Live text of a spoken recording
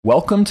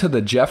Welcome to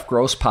the Jeff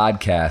Gross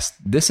Podcast.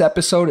 This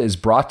episode is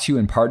brought to you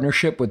in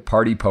partnership with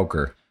Party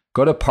Poker.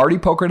 Go to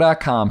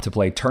partypoker.com to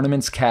play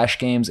tournaments, cash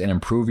games, and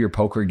improve your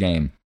poker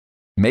game.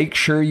 Make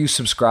sure you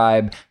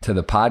subscribe to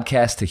the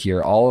podcast to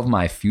hear all of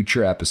my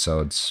future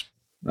episodes.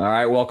 All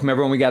right, welcome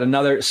everyone. We got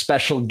another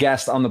special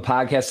guest on the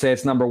podcast today.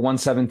 It's number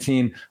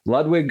 117,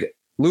 Ludwig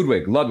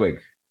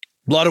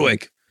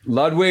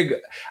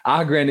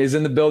Ahgren is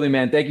in the building,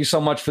 man. Thank you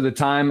so much for the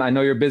time. I know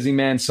you're a busy,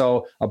 man,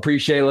 so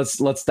appreciate it.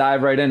 Let's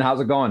dive right in.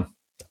 How's it going?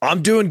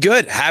 I'm doing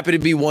good. Happy to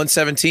be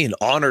 117.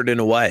 Honored in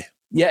a way.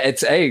 Yeah,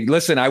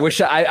 listen, I wish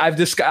I've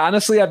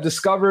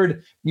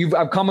discovered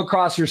I've come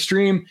across your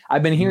stream.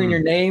 I've been hearing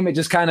your name. It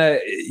just kind of,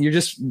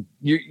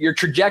 your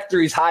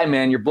trajectory is high,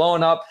 man. You're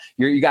blowing up.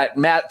 You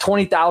got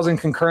 20,000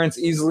 concurrents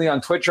easily on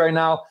Twitch right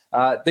now.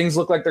 Things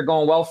look like they're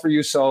going well for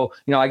you. So,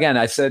 again,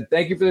 I said,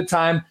 thank you for the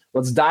time.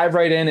 Let's dive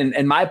right in.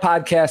 And my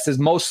podcast is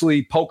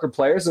mostly poker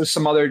players. There's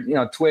some other,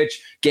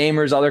 Twitch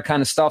gamers, other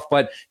kind of stuff,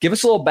 but give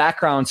us a little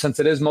background since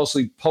it is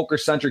mostly poker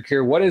centric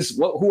here.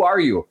 Who are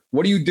you?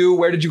 What do you do?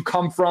 Where did you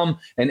come from?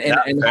 And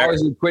how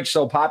is your Twitch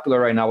so popular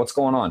right now? What's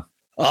going on?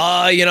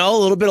 A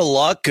little bit of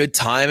luck, good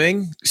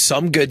timing,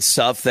 some good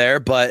stuff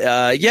there. But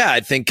I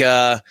think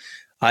I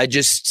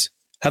just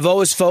have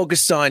always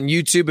focused on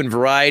YouTube and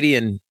variety.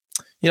 And,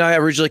 I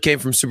originally came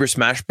from Super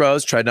Smash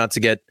Bros. Tried not to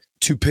get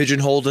too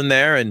pigeonholed in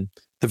there. And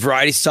the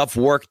variety stuff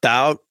worked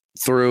out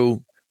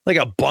through like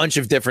a bunch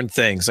of different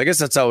things. I guess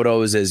that's how it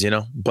always is,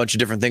 a bunch of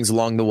different things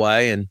along the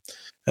way. And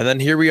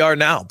then here we are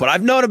now. But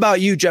I've known about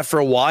you, Jeff, for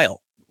a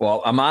while.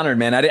 Well, I'm honored,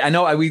 man. I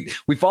know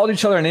we followed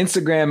each other on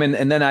Instagram,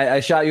 and then I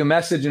shot you a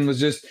message and was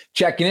just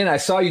checking in. I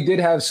saw you did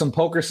have some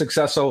poker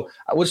success, so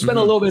I would spend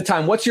a little bit of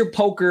time. What's your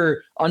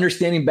poker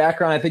understanding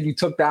background? I think you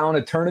took down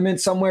a tournament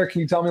somewhere.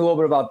 Can you tell me a little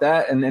bit about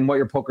that and what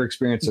your poker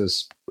experience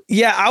is?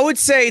 Yeah, I would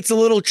say it's a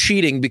little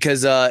cheating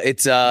because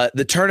it's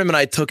the tournament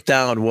I took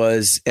down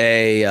was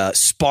a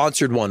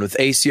sponsored one with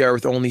ACR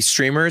with only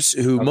streamers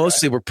who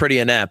mostly were pretty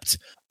inept,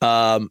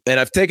 and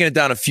I've taken it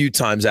down a few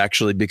times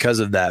actually because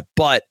of that,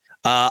 but.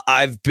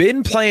 I've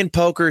been playing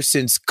poker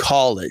since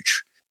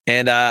college,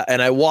 and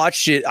I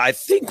watched it. I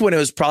think when it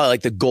was probably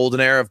like the golden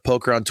era of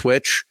poker on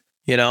Twitch.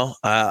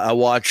 I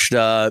watched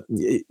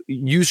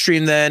you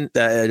stream then.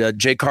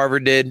 Jay Carver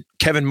did.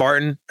 Kevin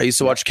Martin. I used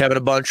to watch Kevin a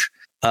bunch.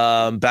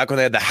 Back when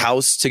they had the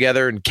house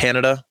together in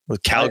Canada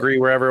with Calgary,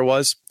 wherever it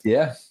was.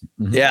 Yeah,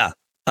 yeah.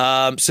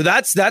 So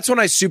that's when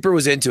I super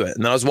was into it,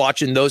 and I was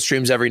watching those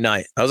streams every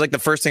night. That was like the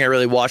first thing I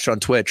really watched on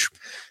Twitch,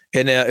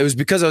 and it was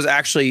because I was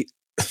actually.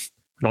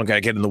 I don't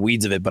gotta get in the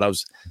weeds of it, but I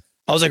was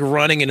like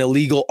running an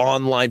illegal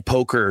online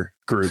poker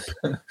group.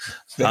 But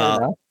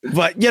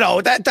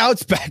that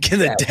was back in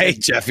the day,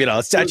 Jeff.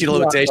 Statute of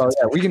limitations.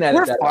 We can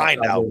edit We're fine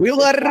now. We'll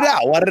let it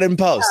out. Let it in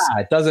post.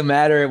 It doesn't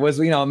matter. It was,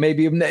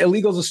 maybe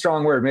illegal is a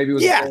strong word. Maybe it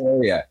was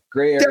a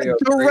gray area.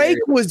 The rake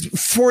was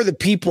for the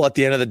people at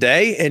the end of the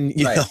day, and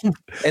you know.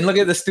 And look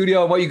at the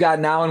studio and what you got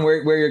now and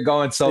where you're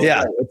going. So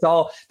it's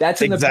all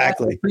that's in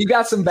exactly. The past. You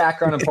got some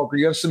background in poker.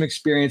 You have some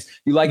experience.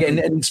 You like it.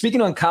 And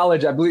speaking on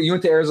college, I believe you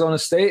went to Arizona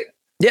State.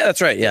 Yeah,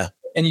 that's right. Yeah,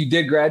 and you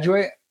did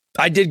graduate.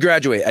 I did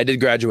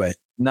graduate.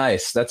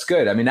 Nice. That's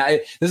good. I mean,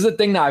 this is the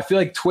thing now. I feel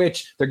like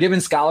Twitch, they're giving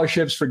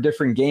scholarships for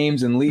different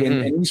games and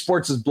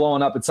esports is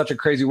blowing up. It's such a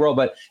crazy world,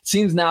 but it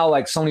seems now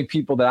like so many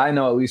people that I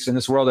know, at least in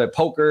this world, that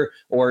poker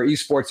or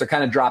esports are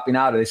kind of dropping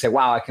out. They say,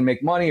 wow, I can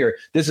make money, or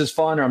this is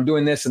fun, or I'm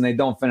doing this, and they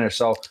don't finish.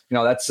 So,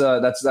 that's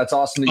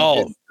awesome. That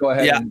you did. Go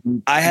ahead. Yeah.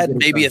 I had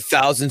maybe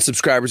 1,000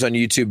 subscribers on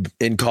YouTube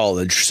in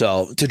college.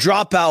 So to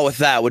drop out with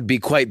that would be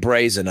quite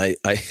brazen. I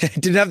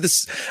didn't have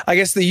this, I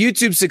guess, the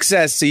YouTube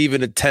success to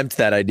even attempt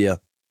that idea.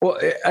 Well,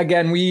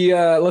 again, we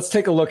let's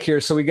take a look here.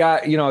 So we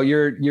got,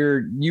 your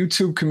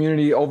YouTube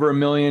community over 1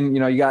 million.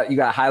 You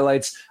got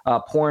highlights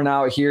pouring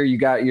out here. You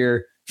got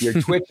your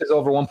Twitch is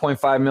over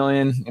 1.5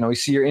 million. We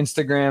see your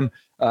Instagram,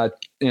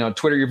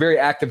 Twitter. You're very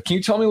active. Can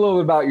you tell me a little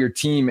bit about your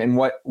team and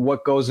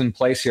what goes in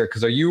place here?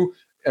 Because I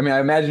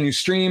imagine you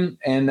stream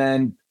and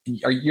then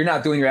you're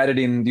not doing your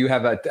editing. Do you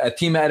have a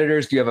team of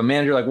editors? Do you have a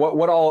manager? Like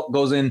what all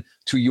goes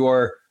into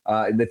your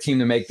the team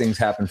to make things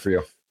happen for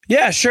you?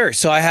 Yeah, sure.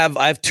 So I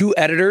have 2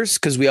 editors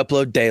because we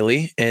upload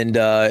daily, and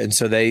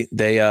so they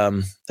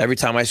every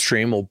time I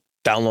stream, will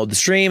download the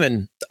stream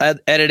and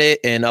edit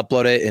it and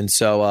upload it, and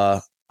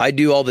so I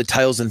do all the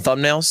titles and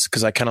thumbnails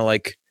because I kind of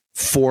like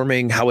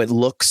forming how it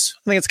looks.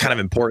 I think it's kind of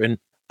important.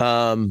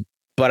 But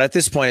at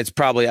this point, I'm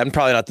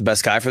probably not the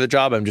best guy for the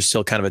job. I'm just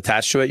still kind of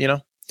attached to it,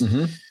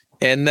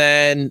 And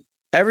then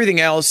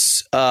everything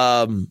else,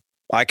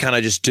 I kind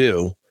of just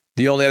do.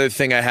 The only other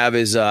thing I have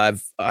is I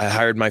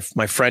hired my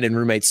friend and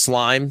roommate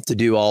Slime to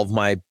do all of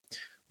my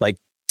like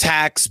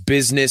tax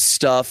business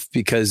stuff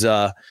because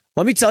let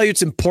me tell you,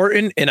 it's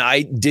important, and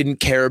I didn't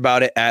care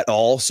about it at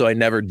all, so I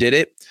never did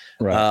it.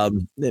 Right.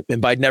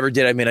 And by never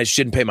did, I mean I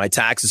shouldn't pay my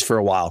taxes for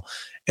a while,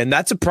 and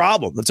that's a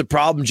problem. That's a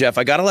problem, Jeff.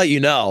 I got to let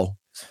you know.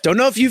 Don't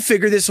know if you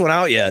figured this one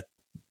out yet.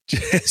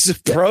 It's a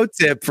pro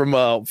tip from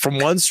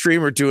one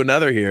streamer to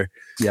another here.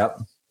 Yep.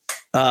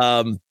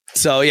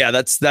 So yeah,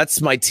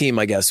 that's my team.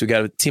 I guess we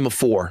got a team of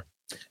 4.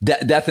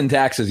 Death and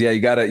taxes. Yeah,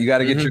 you gotta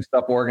get your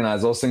stuff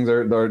organized. Those things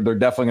are they're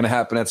definitely going to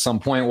happen at some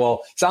point.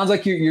 Well, sounds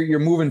like you're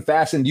moving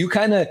fast. And you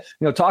kind of,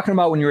 talking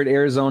about when you were at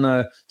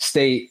Arizona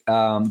State,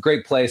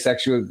 great place.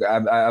 Actually,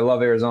 I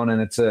love Arizona,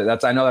 and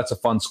I know that's a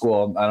fun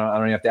school. I don't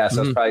even have to ask.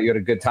 That's probably, you had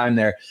a good time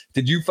there.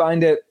 Did you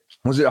find it?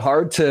 Was it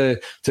hard to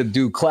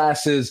do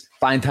classes,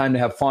 find time to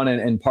have fun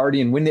and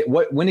party? And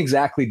when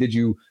exactly did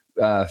you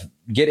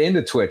get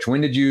into Twitch?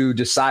 When did you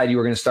decide you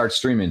were going to start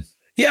streaming?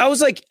 Yeah, I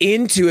was like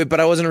into it, but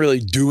I wasn't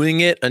really doing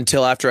it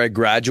until after I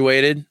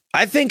graduated.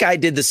 I think I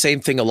did the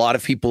same thing a lot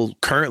of people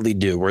currently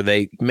do, where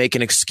they make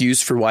an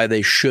excuse for why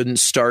they shouldn't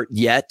start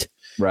yet.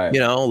 Right.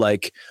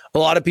 Like a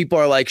lot of people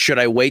are like, should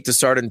I wait to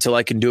start until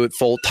I can do it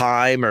full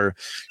time, or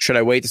should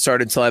I wait to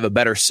start until I have a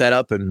better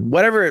setup? And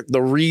whatever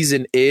the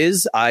reason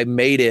is, I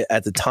made it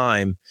at the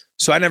time.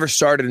 So I never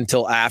started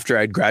until after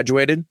I'd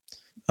graduated.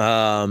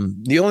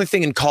 The only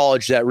thing in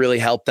college that really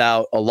helped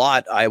out a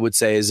lot, I would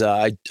say, is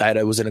I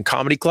was in a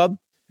comedy club,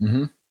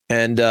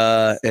 and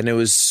it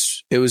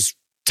was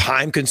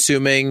time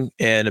consuming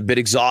and a bit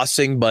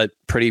exhausting, but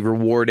pretty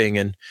rewarding,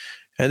 and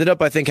ended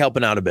up, I think,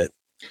 helping out a bit.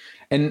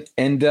 And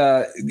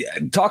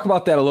talk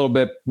about that a little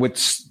bit with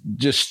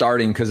just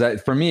starting,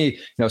 because for me,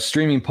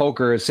 streaming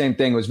poker, same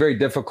thing. It was very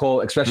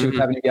difficult, especially with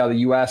having to be out of the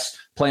U.S.,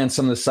 playing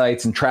some of the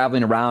sites and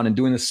traveling around and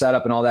doing the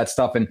setup and all that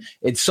stuff. And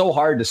it's so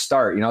hard to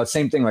start. It's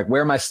same thing, like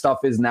where my stuff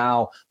is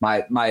now,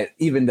 my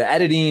even the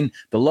editing,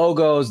 the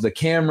logos, the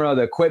camera,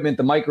 the equipment,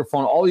 the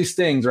microphone, all these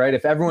things, right?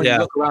 If everyone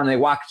look around and they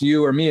walk to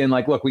you or me and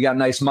like, look, we got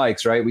nice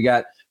mics, right? We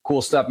got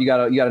cool stuff. You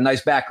got a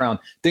nice background.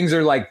 Things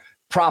are like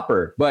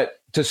proper, but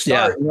to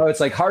start, it's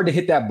like hard to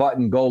hit that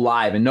button, go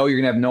live, and know you're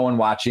gonna have no one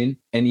watching.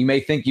 And you may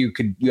think you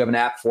have an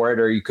app for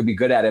it, or you could be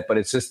good at it, but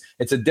it's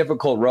a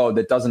difficult road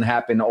that doesn't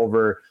happen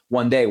over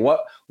one day. What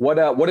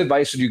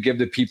advice would you give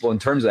to people in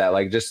terms of that?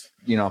 Like just,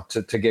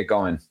 to get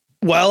going?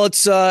 Well,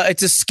 it's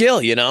a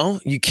skill,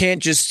 you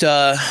can't just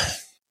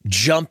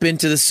jump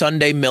into the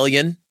Sunday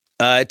million.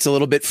 It's a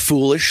little bit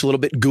foolish, a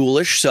little bit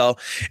ghoulish. So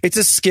it's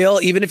a skill.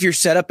 Even if your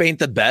setup ain't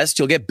the best,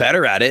 you'll get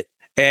better at it.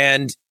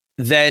 And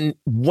then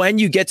when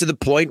you get to the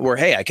point where,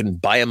 hey, I can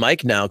buy a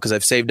mic now because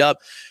I've saved up,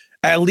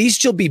 at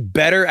least you'll be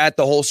better at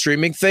the whole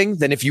streaming thing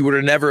than if you would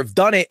have never have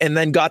done it and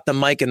then got the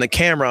mic and the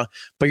camera,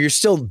 but you're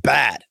still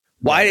bad.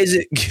 Why is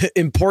it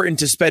important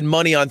to spend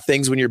money on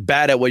things when you're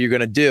bad at what you're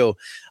going to do?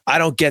 I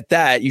don't get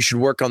that. You should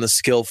work on the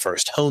skill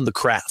first, hone the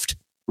craft.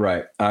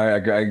 Right. I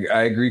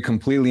agree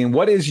completely. And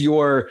what is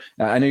your,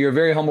 I know you're a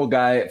very humble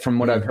guy from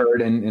what I've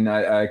heard, and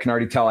I can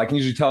already tell. I can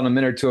usually tell in a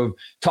minute or two of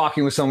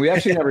talking with someone. We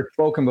actually never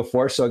spoken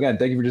before. So again,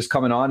 thank you for just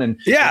coming on. And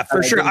yeah,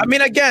 for sure. I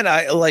mean, again,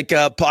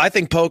 I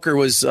think poker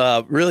was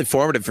really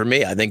formative for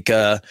me. I think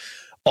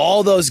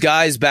all those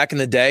guys back in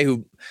the day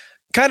who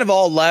kind of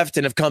all left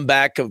and have come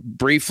back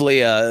briefly,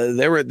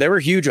 they were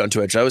huge on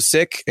Twitch. I was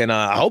sick, and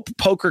I hope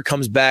poker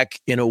comes back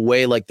in a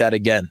way like that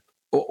again.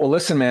 Well,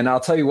 listen, man, I'll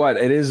tell you what,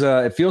 it is.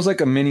 It feels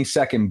like a mini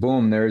second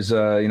boom. There's,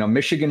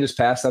 Michigan just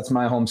passed. That's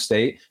my home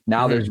state.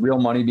 Now there's real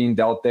money being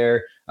dealt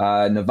there.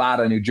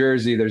 Nevada, New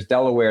Jersey, there's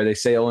Delaware. They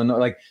say Illinois,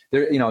 like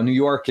there, New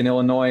York and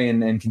Illinois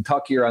and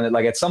Kentucky are on it.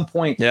 Like at some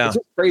point, it's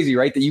just crazy,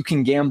 right? That you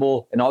can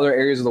gamble in other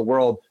areas of the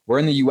world. We're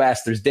in the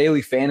U.S. There's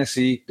daily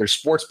fantasy. There's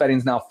sports betting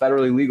is now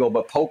federally legal,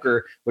 but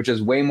poker, which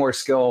is way more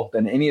skill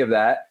than any of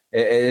that,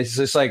 it's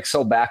just like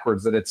so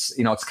backwards that it's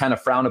kind of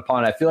frowned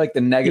upon. I feel like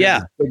the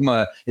negative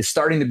stigma is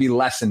starting to be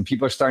lessened.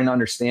 People are starting to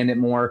understand it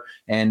more,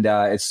 and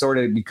it's sort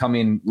of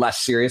becoming less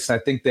serious. And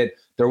I think that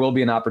there will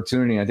be an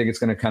opportunity. I think it's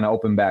going to kind of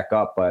open back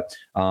up. But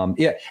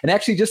and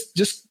actually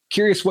just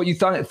curious what you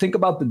think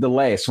about the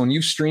delay. So when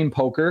you stream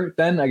poker,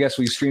 then I guess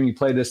when you stream, you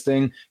play this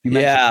thing.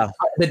 The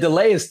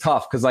delay is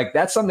tough because like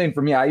that's something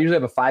for me. I usually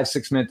have a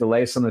 5-6 minute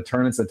delay. Some of the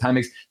tournaments, the time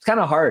it's kind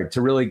of hard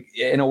to really,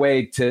 in a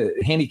way, to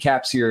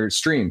handicaps your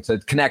stream, to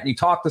connect. You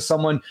talk to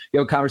someone, you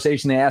have a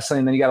conversation, they ask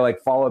something, and then you got to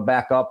like follow it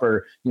back up,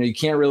 or you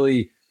can't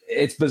really.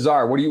 It's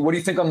bizarre. What do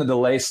you think on the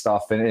delay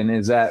stuff? And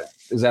is that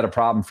a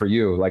problem for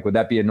you? Like, would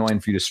that be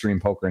annoying for you to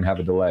stream poker and have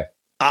a delay?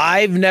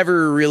 I've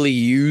never really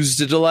used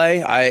a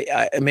delay.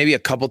 I maybe a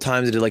couple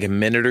times I did like a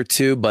minute or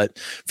two, but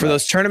for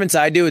those tournaments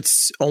I do,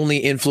 it's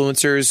only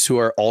influencers who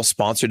are all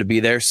sponsored to be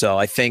there. So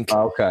I think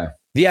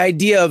the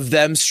idea of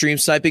them stream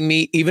sniping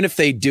me, even if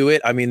they do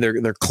it, I mean,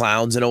 they're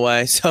clowns in a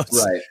way. So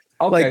it's, right.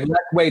 Okay,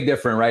 that's way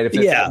different, right? If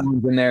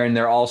everyone's in there and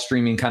they're all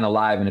streaming kind of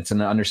live and it's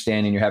an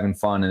understanding, you're having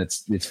fun and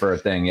it's for a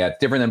thing. Yeah, it's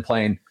different than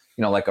playing,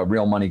 like a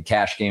real money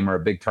cash game or a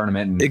big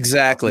tournament. And,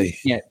 exactly.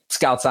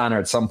 Scouts honor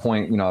at some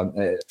point,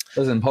 it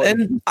doesn't.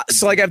 And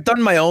so like I've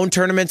done my own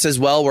tournaments as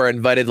well, where I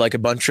invited like a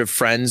bunch of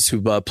friends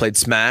who played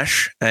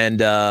Smash.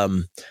 And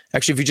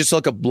actually, if you just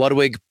look up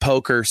Ludwig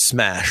Poker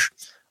Smash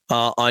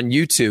on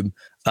YouTube,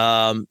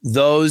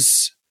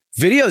 those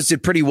videos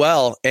did pretty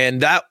well.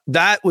 And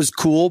that was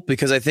cool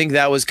because I think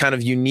that was kind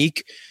of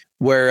unique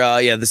where,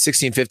 the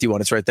 1650 one,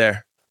 it's right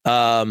there.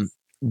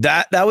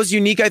 That was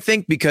unique, I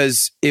think,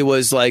 because it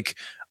was like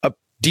a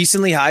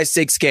decently high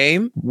stakes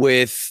game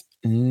with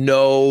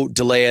no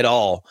delay at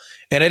all.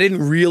 And I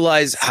didn't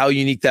realize how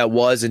unique that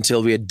was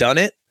until we had done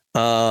it.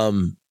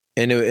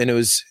 and it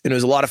was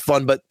a lot of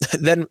fun. But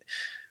then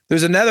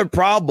there's another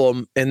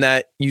problem in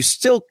that you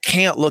still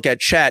can't look at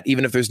chat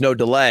even if there's no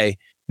delay,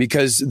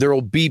 because there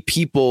will be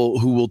people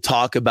who will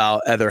talk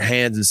about other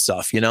hands and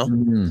stuff, you know?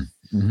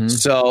 Mm-hmm.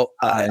 So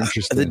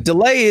the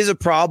delay is a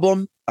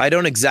problem. I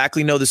don't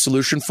exactly know the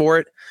solution for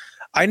it.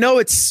 I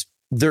know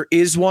there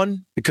is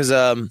one because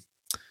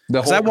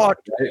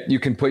you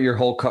can put your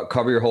whole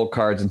cover your whole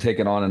cards and take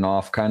it on and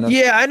off kind of.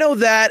 Yeah, I know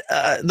that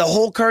the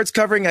whole cards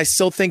covering I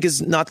still think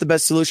is not the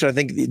best solution. I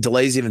think the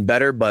delay is even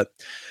better, but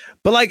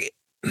like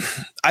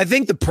I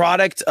think the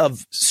product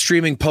of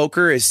streaming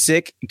poker is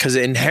sick because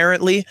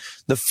inherently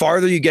the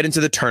farther you get into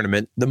the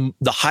tournament, the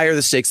higher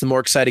the stakes, the more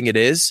exciting it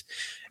is.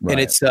 Right.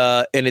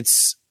 And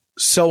it's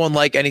so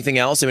unlike anything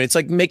else. I mean, it's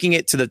like making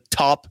it to the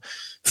top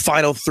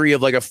final three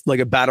of like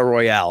a battle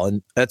royale.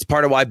 And that's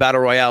part of why battle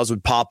royales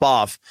would pop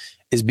off,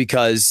 is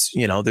because,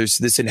 you know, there's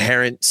this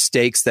inherent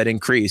stakes that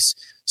increase.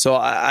 So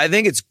I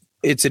think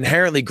it's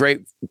inherently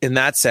great in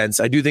that sense.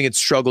 I do think it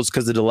struggles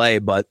because of the delay,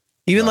 but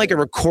even like a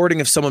recording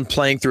of someone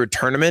playing through a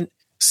tournament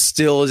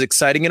still is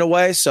exciting in a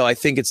way. So I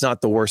think it's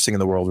not the worst thing in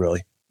the world,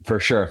 really. For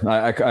sure.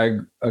 I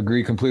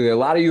agree completely. A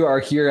lot of you are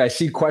here. I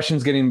see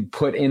questions getting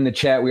put in the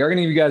chat. We are going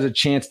to give you guys a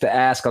chance to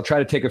ask. I'll try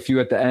to take a few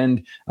at the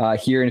end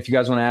here. And if you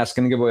guys want to ask,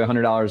 I'm going to give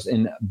away $100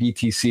 in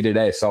BTC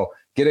today. So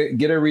get a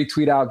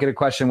retweet out, get a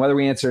question, whether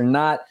we answer or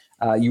not.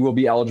 You will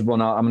be eligible.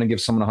 Now I'm going to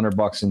give someone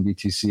 $100 in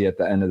BTC at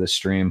the end of the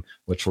stream,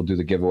 which will do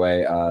the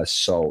giveaway.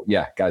 So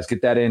yeah, guys,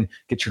 get that in,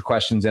 get your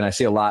questions in. I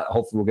see a lot.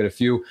 Hopefully we'll get a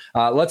few.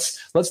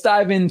 Let's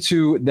dive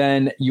into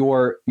then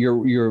your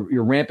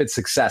rampant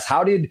success.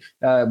 How did,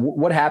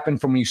 what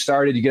happened from when you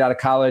started, you get out of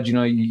college, you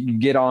know, you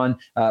get on,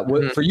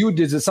 for you,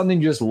 is it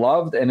something you just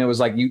loved? And it was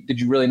like, did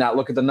you really not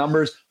look at the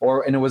numbers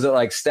and was it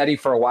like steady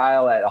for a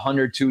while at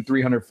 100, 200,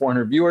 300,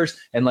 400 viewers?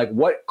 And like,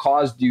 what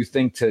caused you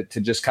think to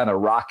just kind of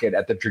rocket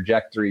at the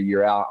trajectory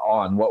you're out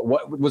on?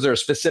 What was there a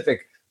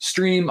specific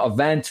stream,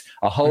 event,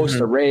 a host,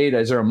 a raid?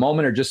 Is there a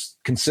moment or just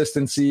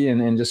consistency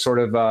and just sort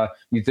of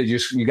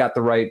you got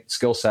the right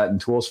skill set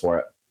and tools for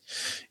it?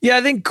 Yeah,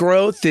 I think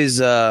growth is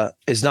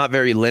not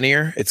very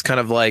linear. It's kind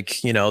of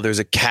like, you know, there's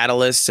a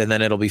catalyst and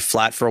then it'll be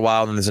flat for a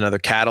while, and then there's another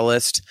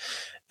catalyst.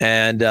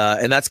 And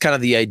that's kind of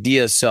the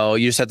idea. So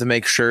you just have to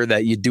make sure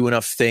that you do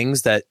enough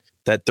things that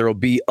there will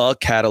be a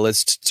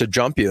catalyst to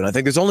jump you. And I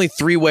think there's only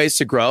 3 ways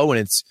to grow, and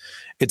it's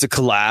a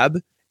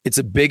collab, it's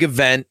a big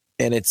event,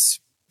 and it's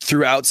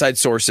through outside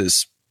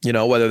sources. You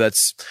know, whether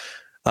that's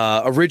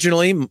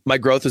originally my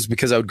growth was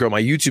because I would grow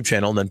my YouTube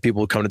channel and then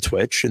people would come to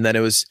Twitch. And then it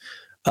was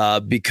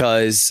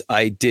because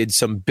I did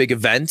some big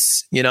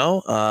events, you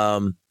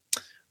know,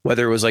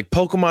 whether it was like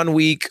Pokemon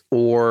Week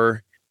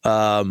or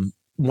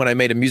when I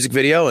made a music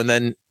video. And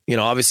then, you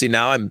know, obviously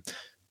now I'm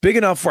big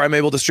enough where I'm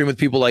able to stream with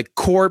people like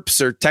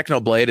Corpse or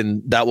Technoblade,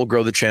 and that will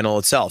grow the channel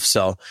itself.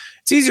 So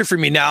it's easier for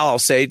me now, I'll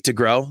say, to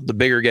grow. The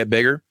bigger get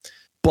bigger.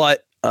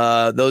 But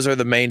those are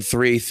the main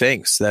 3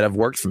 things that have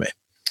worked for me.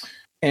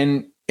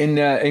 And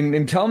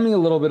tell me a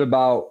little bit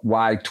about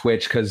why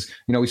Twitch, because,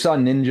 you know, we saw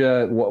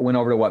Ninja went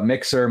over to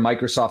Mixer.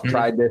 Microsoft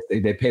tried this.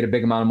 They paid a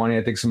big amount of money.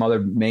 I think some other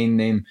main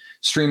name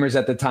streamers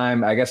at the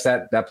time. I guess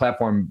that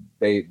platform,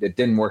 it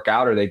didn't work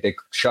out, or they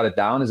shut it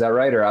down. Is that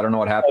right? Or I don't know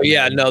what happened. Oh,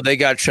 yeah, no, they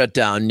got shut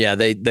down. Yeah,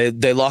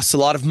 they lost a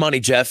lot of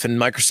money, Jeff, and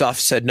Microsoft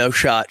said no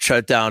shot, shut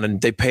it down,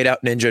 and they paid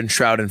out Ninja and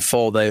Shroud in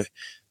full. They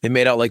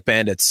made out like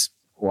bandits.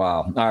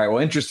 Wow. All right. Well,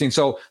 interesting.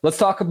 So let's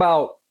talk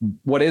about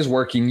what is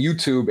working,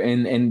 YouTube,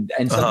 and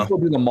some people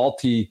do the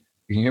multi.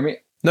 Can you hear me?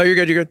 No, you're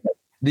good. You're good.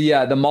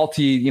 The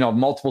multi, you know,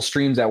 multiple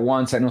streams at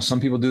once. I know some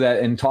people do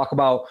that, and talk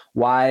about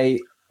why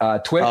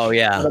Twitch. Oh,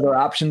 yeah. What other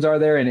options are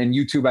there? And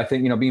YouTube, I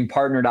think, you know, being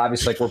partnered,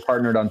 obviously, like we're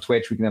partnered on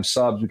Twitch, we can have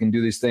subs, we can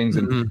do these things,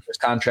 and there's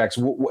contracts.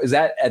 Is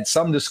that at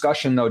some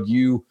discussion though?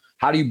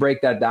 How do you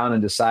break that down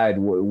and decide,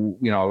 you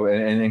know,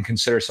 and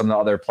consider some of the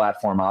other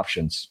platform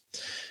options?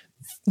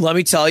 Let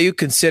me tell you,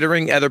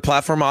 considering other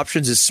platform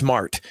options is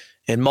smart.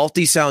 And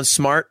multi sounds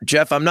smart.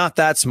 Jeff, I'm not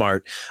that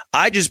smart.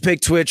 I just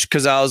picked Twitch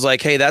because I was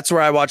like, hey, that's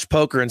where I watch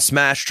poker and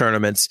Smash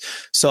tournaments.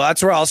 So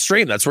that's where I'll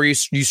stream. That's where you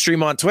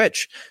stream on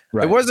Twitch.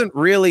 Right. It wasn't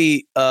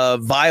really a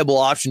viable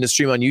option to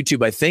stream on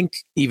YouTube, I think,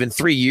 even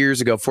 4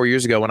 years ago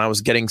when I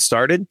was getting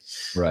started.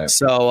 Right.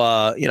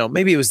 So, you know,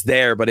 maybe it was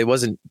there, but it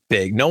wasn't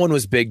big. No one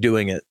was big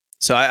doing it.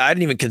 So I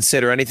didn't even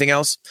consider anything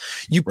else.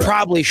 You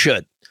probably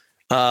should.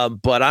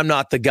 But I'm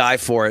not the guy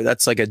for it.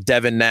 That's like a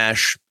Devin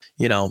Nash,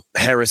 you know,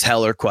 Harris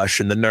Heller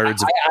question. The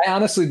nerds. I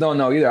honestly don't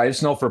know either. I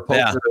just know for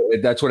poker,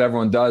 that's what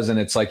everyone does. And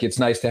it's like, it's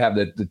nice to have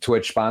the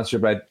Twitch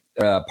sponsorship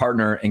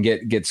partner and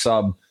get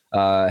sub,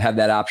 have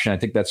that option. I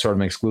think that's sort of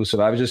an exclusive.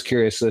 I was just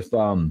curious if,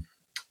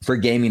 for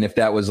gaming, if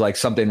that was like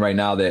something right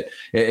now that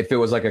if it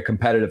was like a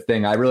competitive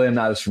thing. I really am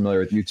not as familiar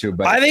with YouTube,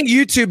 but I think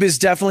YouTube is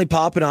definitely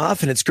popping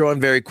off and it's growing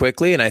very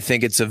quickly. And I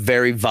think it's a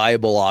very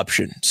viable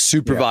option,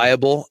 super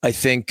viable. I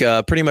think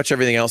pretty much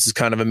everything else is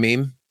kind of a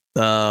meme.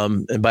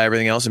 And by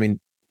everything else, I mean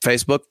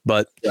Facebook,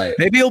 but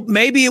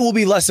maybe it will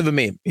be less of a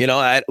meme. You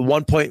know, at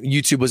one point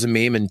YouTube was a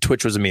meme and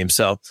Twitch was a meme.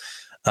 So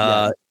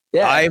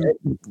Yeah, I'm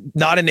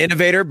not an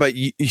innovator, but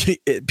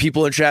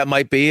people in chat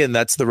might be, and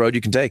that's the road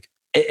you can take.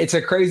 It's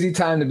a crazy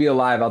time to be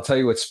alive. I'll tell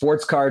you, with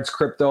sports cards,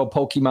 crypto,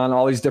 Pokemon,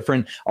 all these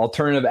different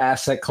alternative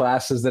asset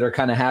classes that are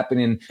kind of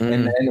happening.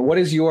 And what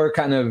is your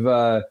kind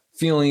of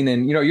feeling?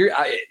 And you're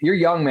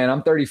young, man.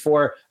 I'm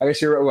 34. I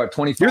guess you're what,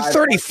 25? You're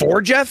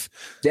 34, Jeff?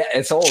 Yeah,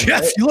 it's old.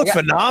 Jeff, right? you look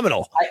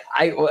phenomenal.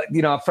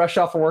 I'm fresh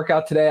off a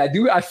workout today.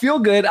 I feel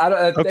good.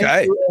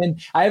 Okay.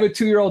 And I have a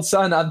 2-year-old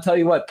son. I'll tell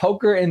you what,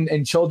 poker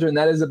and children,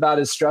 that is about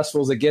as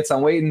stressful as it gets.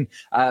 I'm waiting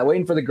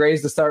for the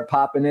grades to start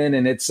popping in,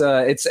 and it's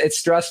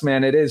stress,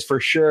 man. It is for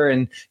sure.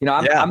 And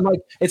I'm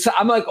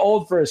like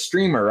old for a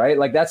streamer, right?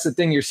 Like that's the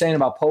thing you're saying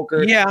about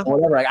poker. Yeah. Or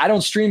whatever. Like I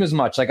don't stream as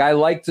much. Like I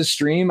like to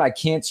stream. I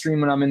can't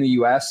stream when I'm in the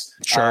US.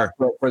 Sure.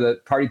 For the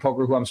Party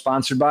Poker, who I'm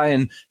sponsored by.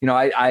 And,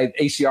 I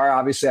ACR,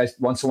 obviously I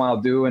once in a while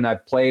do, and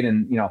I've played,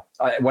 and,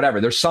 whatever,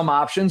 there's some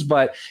options,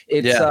 but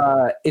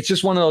it's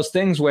just one of those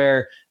things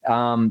where,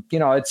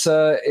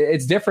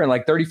 it's different.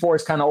 Like 34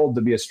 is kind of old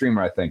to be a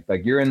streamer. I think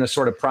like you're in the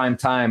sort of prime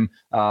time.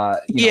 I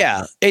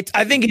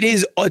think it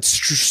is. It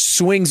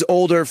swings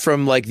older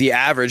from like the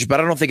average, but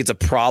I don't think it's a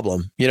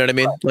problem. You know what I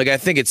mean? Like, I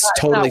think it's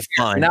totally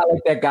fine. Not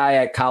like that guy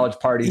at college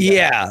parties.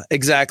 Yeah,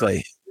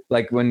 exactly.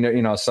 Like when,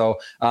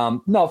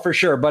 no, for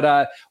sure.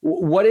 But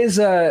what is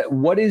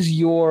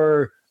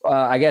your,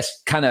 I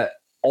guess, kind of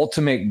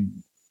ultimate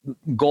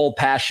goal,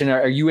 passion?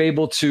 Are you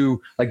able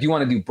to, like, do you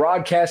want to do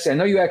broadcasting? I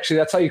know you actually,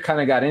 that's how you kind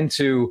of got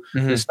into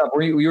this stuff.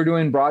 Were you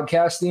doing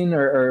broadcasting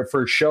or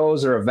for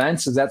shows or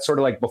events? Is that sort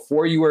of like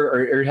before you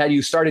were, or had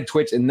you started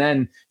Twitch and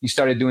then you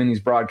started doing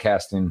these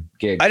broadcasting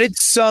gigs? I did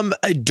some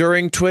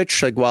during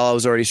Twitch, like while I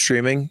was already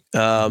streaming.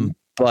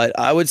 But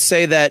I would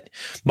say that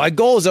my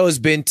goal has always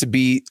been to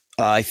be,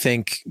 I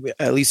think,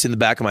 at least in the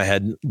back of my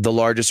head, the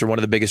largest or one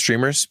of the biggest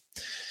streamers.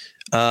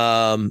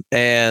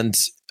 And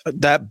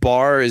that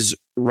bar is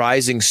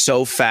rising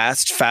so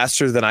fast,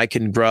 faster than I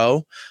can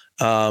grow.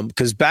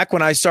 Because back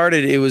when I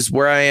started, it was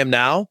where I am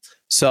now.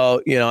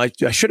 So, I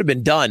should have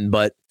been done.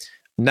 But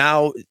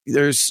now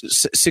there's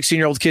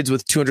 16-year-old kids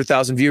with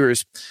 200,000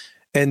 viewers.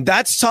 And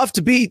that's tough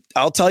to beat.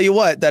 I'll tell you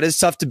what, that is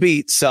tough to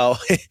beat. So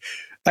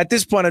at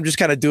this point, I'm just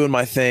kind of doing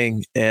my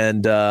thing.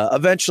 And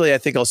eventually, I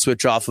think I'll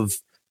switch off of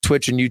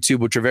Twitch and YouTube,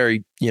 which are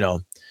very,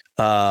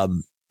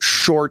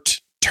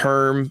 short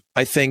term,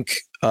 I think,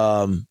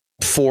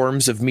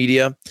 forms of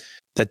media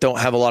that don't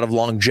have a lot of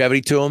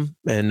longevity to them,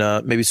 and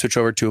maybe switch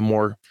over to a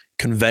more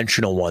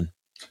conventional one.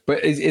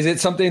 But is it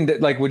something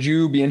that, like, would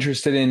you be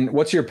interested in?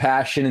 What's your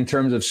passion in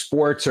terms of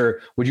sports,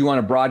 or would you want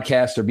to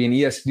broadcast or be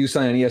do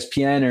something on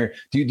ESPN, or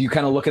do you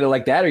kind of look at it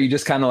like that, or you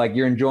just kind of like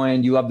you're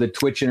enjoying, you love the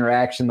Twitch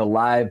interaction, the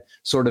live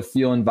sort of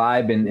feel and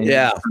vibe, and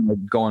you're kind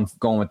of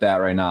going with that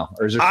right now?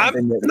 Or is there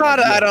something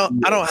I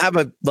don't have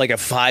a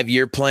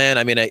 5-year plan.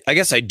 I mean, I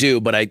guess I do,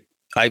 but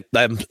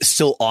I'm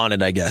still on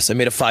it, I guess. I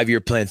made a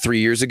 5-year plan 3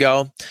 years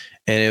ago,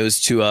 and it was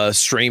to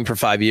stream for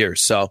 5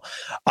 years. So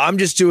I'm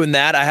just doing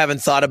that. I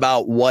haven't thought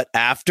about what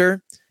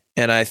after.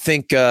 And I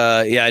think,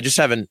 I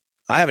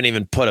haven't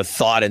even put a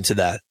thought into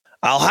that.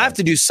 I'll have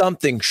to do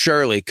something,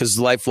 surely, because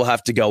life will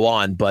have to go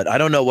on, but I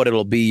don't know what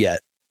it'll be yet.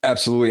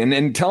 Absolutely.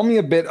 And tell me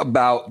a bit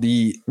about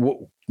the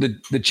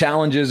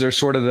challenges, or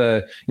sort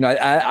of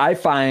I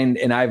find,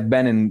 and I've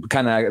been in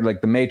kind of like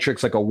the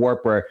matrix, like a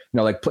warp where,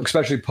 like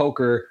especially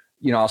poker,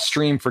 I'll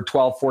stream for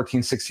 12,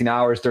 14, 16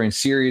 hours during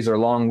series or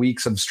long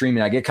weeks of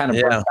streaming. I get kind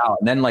of burnt out,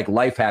 and then like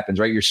life happens,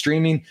 right? You're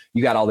streaming,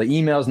 you got all the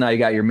emails. Now you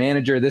got your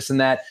manager, this and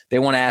that. They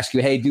want to ask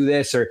you, hey, do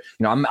this, or,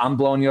 I'm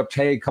blowing you up.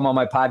 Hey, come on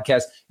my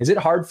podcast. Is it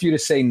hard for you to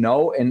say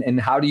no? And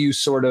how do you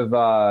sort of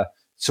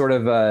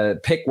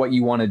pick what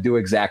you want to do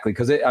exactly?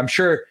 Because I'm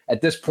sure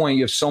at this point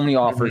you have so many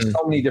offers,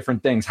 so many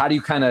different things. How do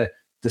you kind of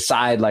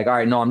decide, like, all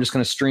right, no, I'm just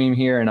going to stream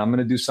here and I'm going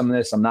to do some of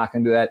this, I'm not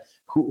going to do that?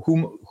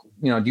 Who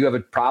do you have a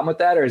problem with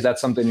that, or is that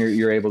something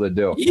you're able to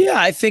do? Yeah,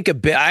 I think a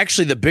bit.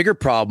 Actually, the bigger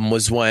problem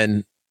was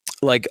when,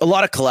 like, a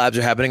lot of collabs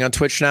are happening on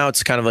Twitch now.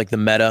 It's kind of like the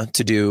meta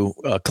to do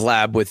a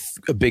collab with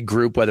a big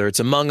group, whether it's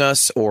Among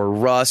Us or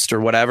Rust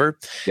or whatever.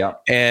 Yeah.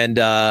 And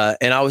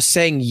I was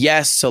saying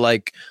yes to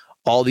like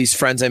all these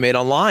friends I made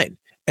online.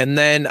 And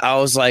then I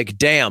was like,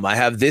 damn, I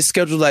have this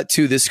scheduled at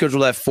 2, this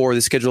scheduled at 4,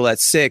 this scheduled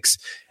at 6.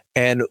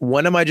 And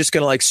when am I just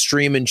going to like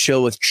stream and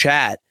chill with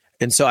chat?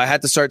 And so I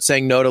had to start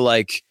saying no to,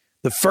 like,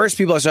 the first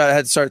people I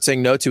had to start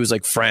saying no to was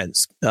like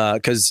friends,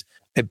 because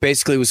it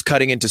basically was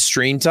cutting into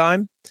screen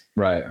time.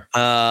 Right.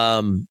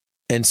 And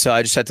so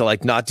I just had to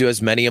like not do as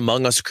many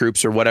Among Us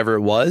groups or whatever it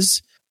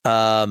was.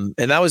 And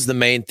that was the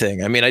main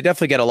thing. I mean, I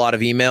definitely get a lot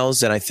of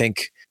emails, and I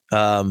think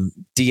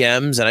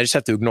DMs, and I just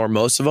have to ignore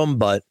most of them.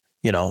 But,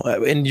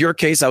 in your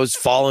case, I was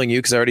following you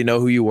because I already know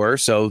who you were.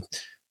 So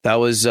that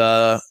was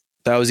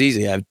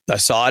easy. I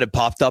saw it. It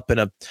popped up in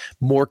a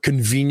more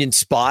convenient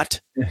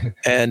spot.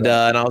 And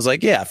I was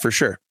like, yeah, for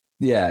sure.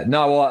 Yeah,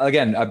 no, well,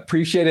 again, I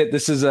appreciate it.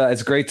 This is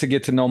it's great to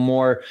get to know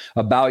more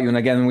about you. And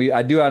again,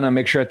 I do want to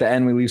make sure at the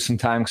end we leave some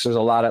time, because there's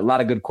a lot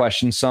of good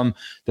questions, some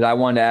that I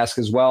wanted to ask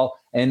as well.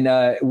 And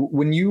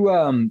when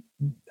you,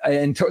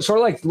 sort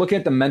of like looking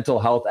at the mental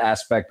health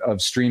aspect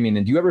of streaming,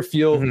 and do you ever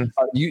feel,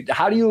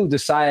 how do you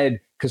decide?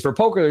 Because for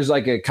poker, there's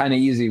like a kind of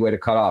easy way to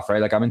cut off,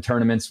 right? Like I'm in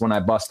tournaments, when I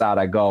bust out,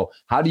 I go.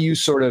 How do you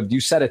do you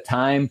set a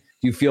time?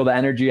 Do you feel the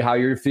energy, how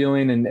you're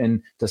feeling,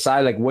 and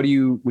decide like, what do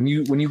you, when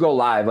you go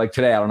live, like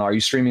today, I don't know, are you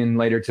streaming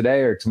later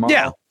today or tomorrow?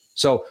 Yeah.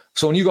 So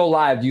when you go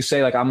live, do you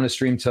say like, I'm going to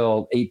stream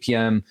till 8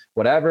 p.m.,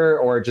 whatever,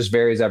 or it just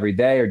varies every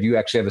day? Or do you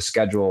actually have a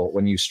schedule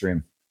when you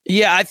stream?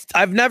 Yeah,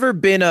 I've never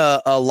been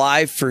a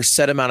live for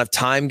set amount of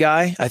time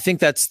guy. I think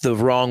that's the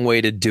wrong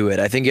way to do it.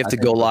 I think you have to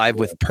go live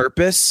with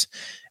purpose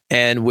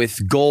and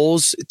with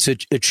goals to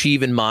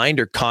achieve in mind,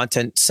 or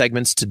content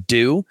segments to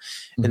do.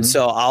 And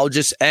so I'll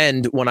just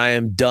end when I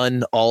am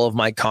done all of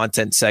my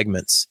content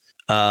segments.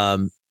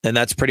 And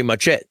that's pretty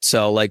much it.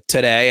 So like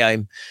today,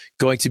 I'm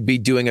going to be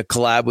doing a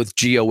collab with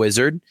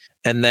GeoWizard,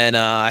 and then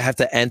I have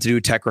to end to do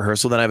a tech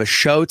rehearsal. Then I have a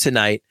show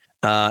tonight,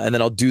 and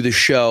then I'll do the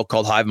show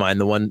called Hivemind,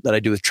 the one that I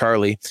do with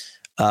Charlie.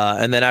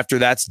 And then after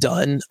that's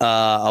done,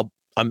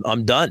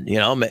 I'm done. You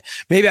know,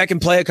 maybe I can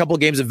play a couple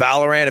of games of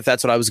Valorant if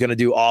that's what I was going to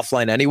do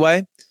offline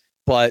anyway.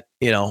 But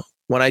you know,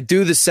 when I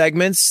do the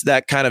segments,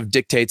 that kind of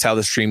dictates how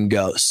the stream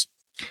goes.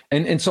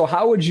 And so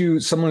how would you,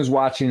 someone who's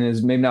watching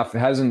is maybe not,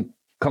 hasn't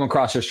come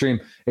across your stream,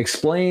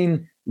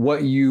 explain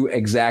what you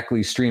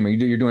exactly stream?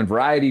 You're doing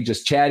variety,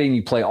 just chatting,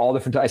 you play all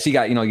different. I see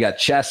you got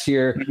chess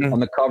here on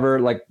the cover,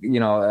 like,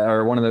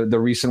 or one of the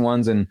recent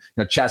ones, and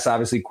chess,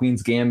 obviously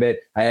Queen's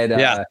Gambit. I had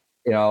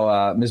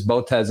Ms.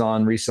 Botez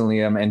on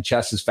recently, and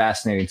chess is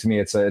fascinating to me.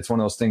 It's one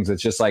of those things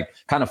that's just like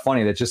kind of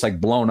funny, that's just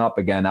like blown up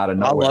again out of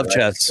nowhere. I love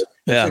chess.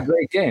 It's a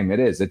great game. It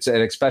is. It's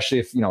especially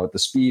if with the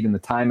speed and the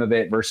time of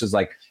it, versus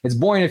like, it's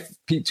boring if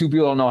two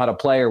people don't know how to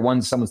play,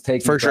 or someone's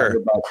taking for sure.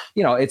 But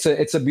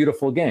it's a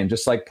beautiful game,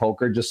 just like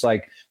poker, just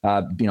like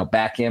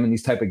backgammon.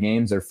 These type of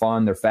games, they're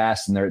fun, they're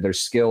fast, and they're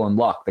skill and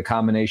luck. The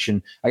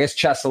combination, I guess,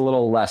 chess a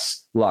little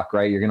less luck,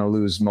 right? You're going to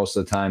lose most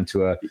of the time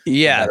to a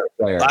better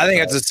player. I think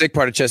that's the sick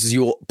part of chess, is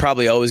you will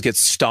probably always get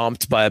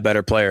stomped by a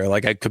better player.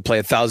 Like I could play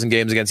 1,000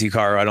 games against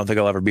Hikaru. I don't think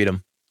I'll ever beat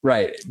him.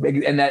 Right.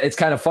 And that it's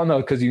kind of fun though,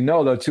 because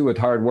though too, with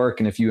hard work,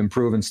 and if you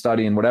improve and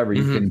study and whatever,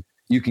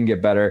 you can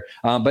get better.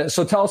 But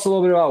so tell us a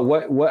little bit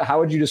about how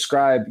would you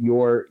describe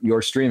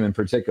your stream in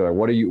particular?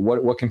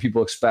 What can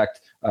people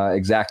expect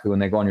exactly when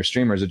they go on your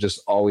stream, or is it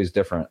just always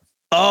different?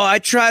 Oh, I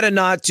try to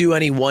not do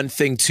any one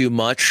thing too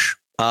much.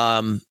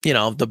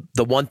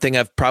 The one thing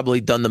I've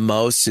probably done the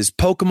most is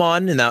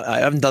Pokemon, and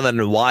I haven't done that in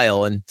a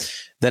while. And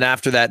then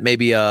after that,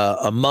 maybe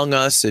Among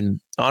Us,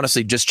 and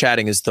honestly, just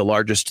chatting is the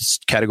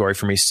largest category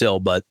for me still.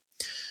 But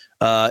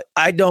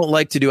I don't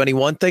like to do any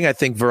one thing. I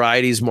think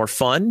variety is more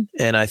fun,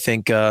 and I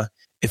think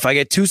if I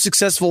get too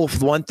successful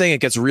with one thing,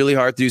 it gets really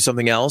hard to do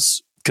something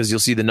else, because you'll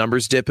see the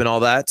numbers dip and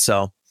all that.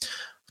 So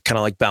kind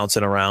of like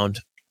bouncing around.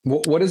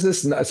 What is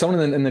this?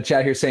 Someone in the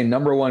chat here saying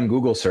 #1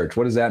 Google search.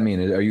 What does that mean?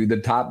 Are you the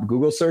top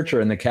Google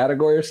searcher in the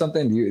category or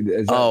something?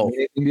 Is that mean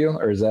anything to you,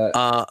 or is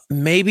that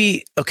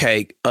maybe?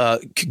 Okay.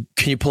 Can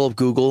you pull up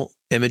Google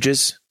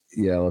Images?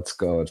 Yeah, let's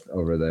go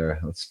over there.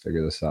 Let's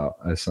figure this out.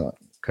 I saw.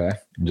 Okay,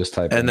 I'm just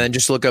typing. And then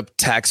just look up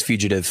tax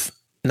fugitive.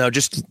 No,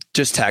 just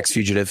tax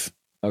fugitive.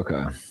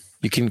 Okay.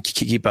 You can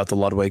keep out the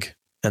Ludwig,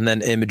 and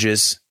then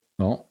images.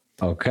 Oh.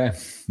 Okay,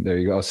 there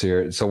you go.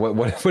 So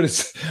what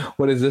is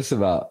this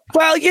about?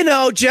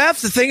 Well, Jeff,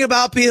 the thing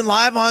about being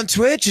live on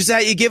Twitch is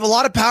that you give a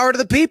lot of power to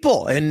the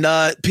people, and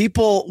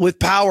people with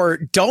power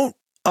don't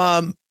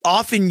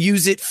often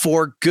use it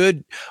for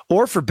good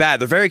or for bad.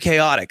 They're very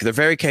chaotic.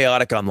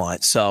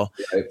 Online. So,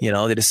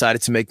 they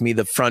decided to make me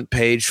the front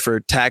page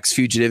for tax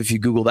fugitive, if you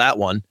Google that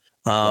one.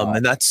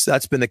 And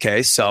that's been the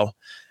case. So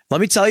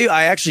let me tell you,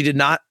 I actually did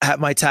not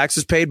have my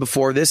taxes paid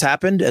before this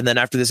happened. And then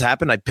after this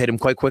happened, I paid them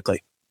quite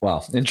quickly.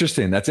 Wow.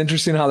 Interesting. That's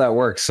interesting how that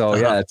works. So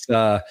yeah, it's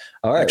all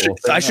right.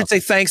 I should say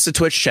thanks to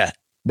Twitch chat.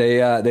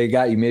 They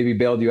got you, maybe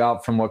bailed you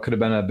out from what could have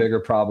been a bigger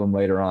problem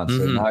later on.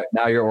 So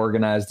now you're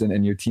organized,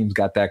 and your team's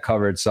got that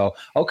covered. So,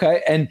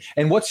 okay.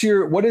 And what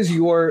is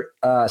your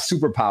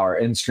superpower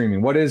in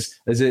streaming? Is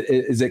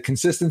it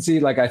consistency?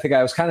 Like, I think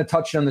I was kind of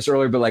touching on this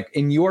earlier, but like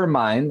in your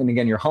mind, and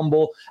again, you're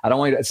humble. I don't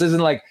want you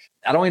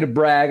to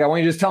brag. I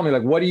want you to just tell me,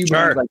 like, what do you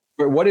bring? Like,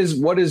 what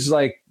is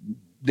like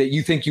that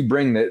you think you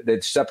bring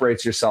that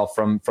separates yourself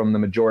from the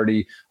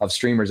majority of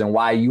streamers, and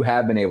why you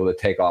have been able to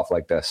take off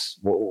like this?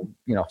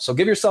 So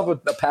give yourself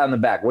a pat on the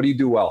back. What do you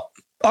do well?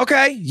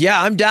 Okay.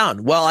 Yeah, I'm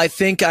down. Well, I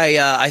think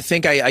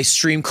I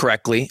stream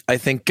correctly. I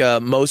think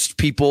most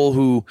people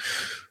who,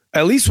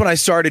 at least when I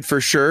started for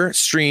sure,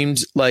 streamed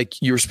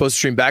like you were supposed to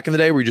stream back in the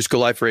day, where you just go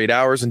live for 8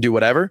 hours and do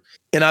whatever.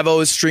 And I've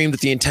always streamed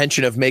with the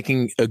intention of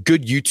making a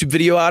good YouTube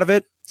video out of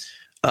it.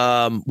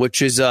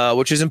 Which is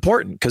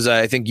important, because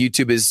I think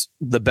YouTube is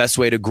the best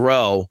way to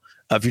grow.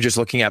 If you're just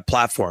looking at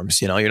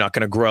platforms, you're not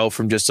going to grow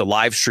from just a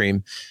live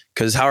stream,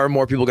 because how are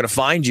more people going to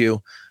find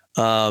you?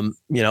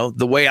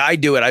 The way I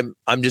do it,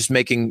 I'm just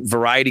making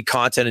variety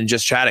content and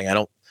just chatting. I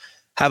don't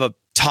have a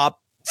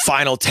top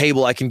final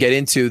table I can get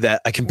into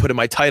that I can put in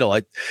my title.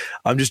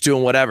 I'm just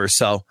doing whatever.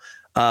 So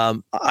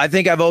I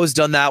think I've always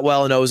done that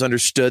well and always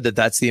understood that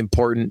that's the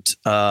important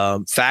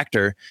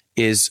factor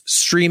is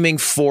streaming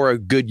for a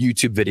good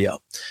YouTube video.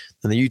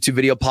 And the YouTube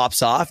video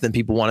pops off, then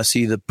people want to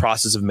see the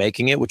process of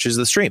making it, which is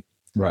the stream.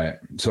 Right.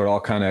 So it all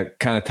kind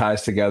of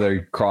ties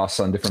together, cross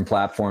on different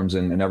platforms,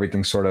 and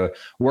everything sort of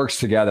works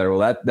together.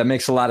 Well, that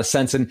makes a lot of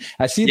sense. And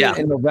I see that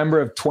in November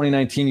of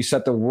 2019, you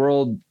set the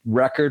world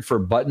record for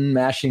button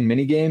mashing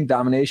minigame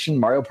domination,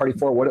 Mario Party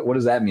 4. What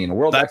does that mean? A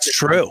world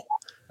That's record? True.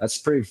 That's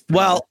pretty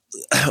well,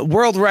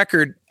 world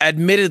record,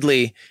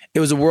 admittedly, it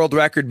was a world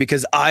record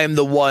because I am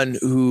the one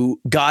who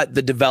got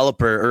the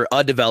developer or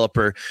a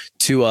developer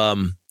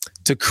to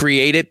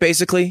create it,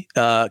 basically,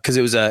 because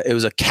it was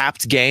a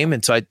capped game,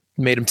 and so I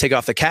made him take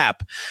off the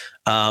cap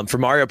for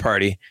Mario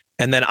Party,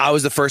 and then I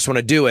was the first one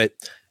to do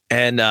it,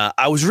 and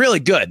I was really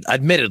good.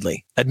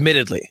 Admittedly,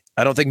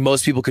 I don't think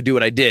most people could do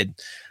what I did.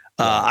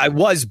 I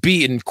was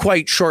beaten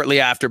quite shortly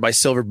after by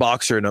Silver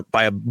Boxer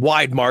by a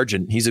wide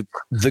margin. He's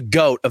the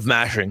GOAT of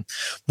mashing.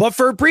 But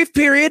for a brief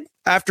period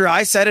after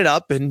I set it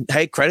up, and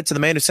hey, credit to the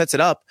man who sets it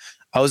up,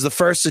 I was the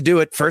first to do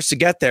it, first to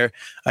get there.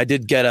 I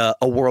did get a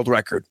world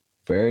record.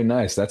 Very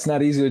nice. That's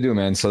not easy to do,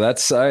 man. So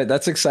that's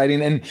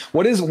exciting. And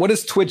what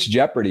is Twitch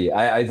Jeopardy?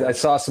 I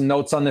saw some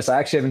notes on this. I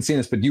actually haven't seen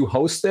this, but do you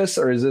host this,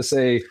 or is this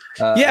a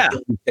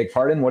you take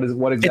part in? What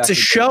exactly? It's a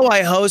show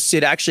I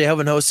hosted. Actually, I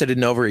haven't hosted it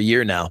in over a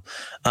year now.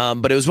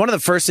 But it was one of the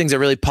first things that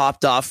really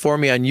popped off for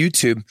me on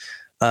YouTube.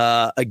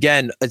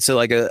 Again, it's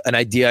like an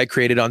idea I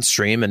created on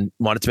stream and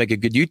wanted to make a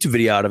good YouTube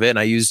video out of it. And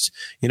I used,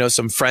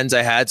 some friends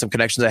I had, some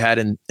connections I had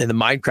in the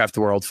Minecraft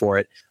world for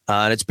it.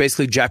 And it's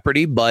basically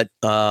Jeopardy, but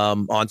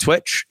on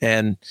Twitch.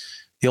 And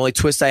the only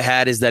twist I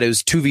had is that it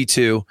was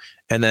 2v2,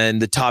 and then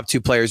the top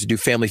two players would do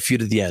Family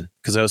Feud at the end,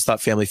 because I always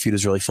thought Family Feud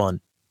was really fun.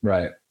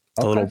 Right.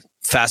 Okay. A little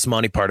fast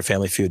money part of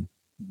Family Feud.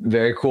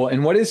 Very cool.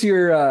 And what is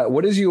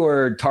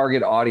your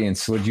target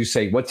audience? Would you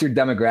say, what's your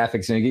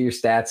demographics? You get your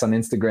stats on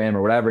Instagram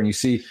or whatever, and you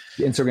see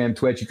Instagram,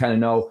 Twitch, you kind of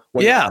know.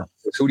 What's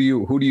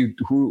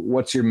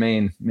your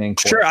main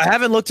course? Sure. I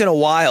haven't looked in a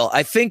while.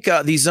 I think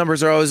these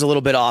numbers are always a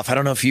little bit off. I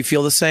don't know if you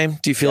feel the same.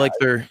 Do you feel like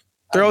they're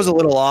always a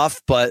little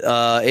off, but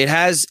it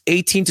has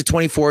 18 to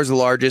 24 is the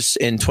largest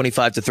and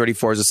 25 to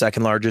 34 is the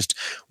second largest,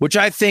 which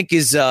I think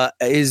is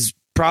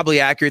probably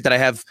accurate. That I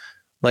have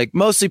like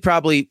mostly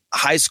probably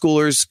high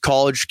schoolers,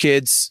 college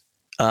kids,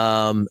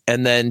 and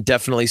then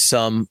definitely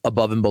some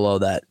above and below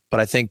that. But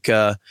I think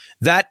that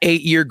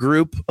 8-year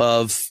group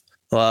of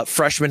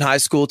freshman high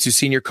school to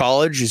senior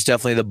college is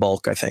definitely the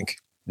bulk, I think.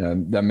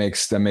 That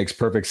makes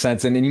perfect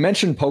sense. And you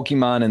mentioned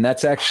Pokemon, and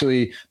that's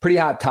actually pretty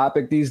hot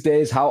topic these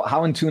days.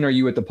 How in tune are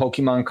you with the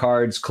Pokemon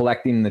cards,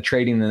 collecting, the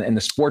trading, and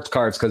the sports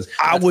cards? Because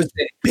I was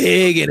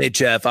big in it,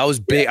 Jeff. I was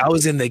big. I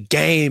was in the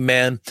game,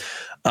 man.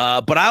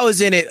 But I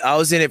was in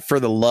it for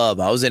the love.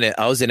 I was in it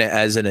as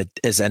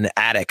an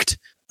addict.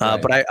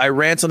 Right. But I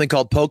ran something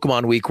called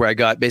Pokemon Week, where I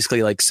got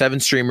basically like 7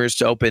 streamers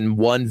to open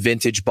one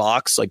vintage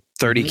box, like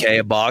 30K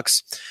a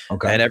box.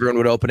 Okay. And everyone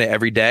would open it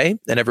every day,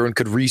 and everyone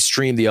could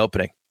restream the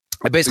opening.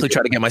 I basically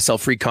try to get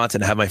myself free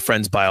content and have my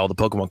friends buy all the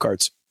Pokemon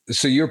cards.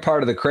 So you're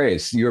part of the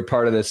craze. You're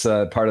part of this,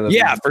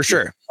 yeah, for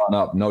sure.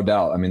 Up, no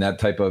doubt. I mean, that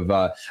type of,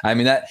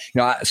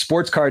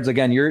 sports cards,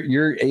 again,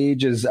 your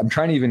age is, I'm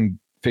trying to even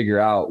figure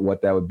out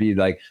what that would be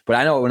like, but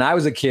I know when I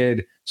was a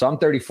kid, so I'm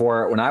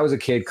 34, when I was a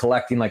kid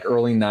collecting like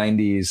early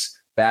 90s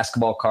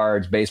basketball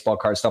cards, baseball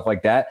cards, stuff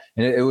like that.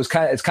 And it's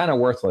kind of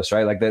worthless,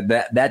 right? Like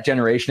that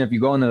generation, if you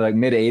go into like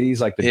mid 80s,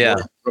 like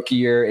the rookie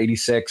year,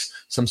 86,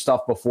 some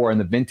stuff before, and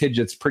the vintage,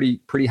 it's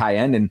pretty high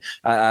end. And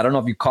I don't know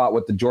if you caught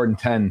what the Jordan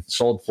 10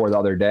 sold for the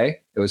other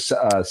day. It was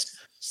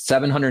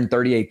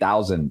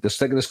 $738,000.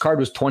 This card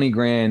was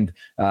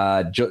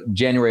 $20,000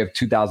 January of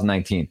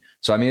 2019.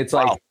 So I mean, it's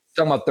like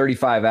talking about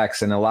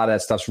 35x, and a lot of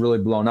that stuff's really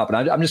blown up.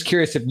 And I'm just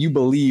curious if you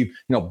believe,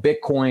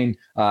 Bitcoin,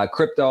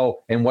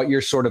 crypto, and what your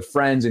sort of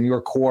friends and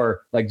your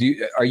core, like,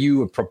 are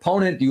you a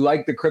proponent? Do you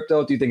like the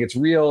crypto? Do you think it's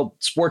real?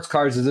 Sports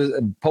cards, is this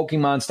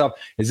Pokemon stuff?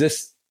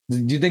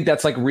 Do you think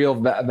that's like real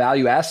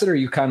value asset, or are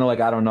you kind of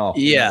like, I don't know?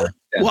 Yeah.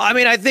 Well, I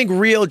mean, I think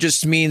real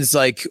just means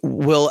like,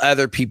 will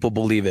other people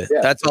believe it?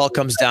 Yeah, that's all it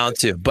comes down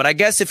to. But I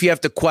guess if you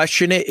have to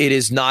question it, it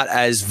is not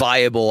as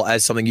viable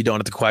as something you don't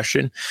have to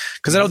question.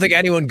 Because I don't think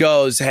anyone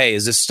goes, hey,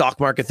 is this stock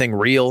market thing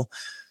real?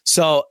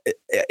 So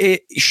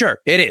sure,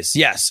 it is.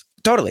 Yes,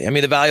 totally. I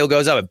mean, the value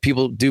goes up.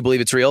 People do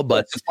believe it's real,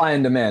 but supply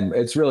and demand.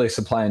 It's really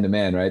supply and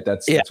demand, right?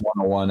 That's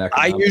 101 economics.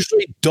 I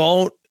usually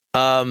don't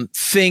I don't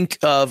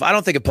think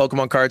of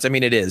Pokemon cards. I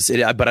mean, it is,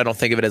 but I don't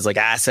think of it as like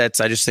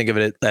assets. I just think of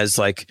it as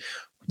like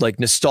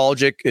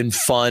nostalgic and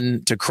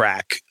fun to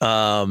crack.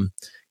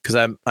 Because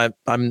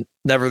I'm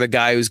never the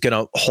guy who's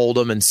gonna hold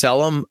them and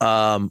sell them.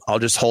 I'll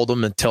just hold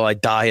them until I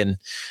die, and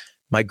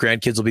my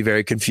grandkids will be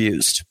very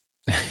confused.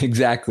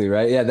 Exactly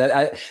right. Yeah,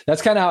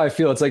 that's kind of how I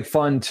feel. It's like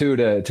fun too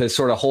to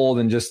sort of hold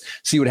and just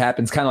see what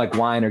happens, kind of like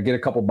wine, or get a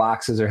couple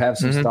boxes or have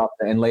some stuff,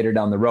 and later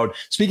down the road.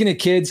 Speaking of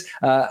kids,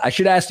 I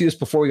should ask you this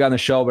before we got on the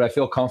show, but I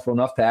feel comfortable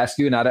enough to ask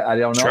you, and I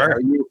don't know. Sure.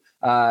 Are you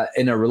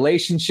in a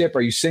relationship?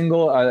 Are you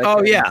single?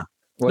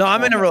 No,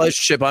 I'm in a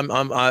relationship. I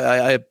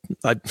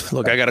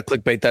look, I got to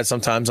clickbait that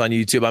sometimes on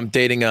YouTube. I'm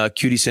dating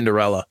Cutie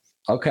Cinderella.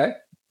 Okay.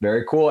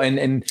 Very cool.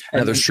 And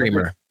another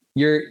streamer.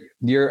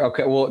 You're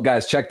okay. Well,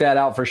 guys, check that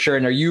out for sure.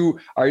 And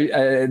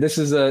this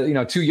is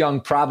too young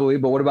probably,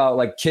 but what about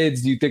like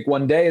kids? Do you think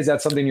one day, is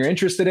that something you're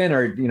interested in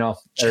or no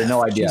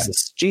idea?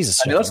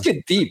 Jesus. I mean, let's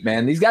get deep,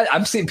 man. These guys,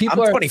 I'm seeing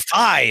people. I'm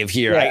 25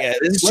 here. Yeah,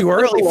 this is too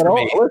early for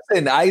me.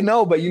 Listen, I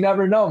know, but you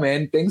never know,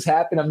 man. Things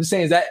happen. I'm just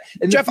saying, is that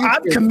Jeff,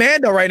 I'm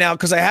commando right now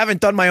because I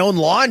haven't done my own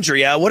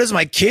laundry. What is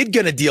my kid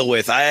going to deal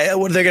with?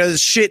 What are they going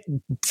to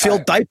fill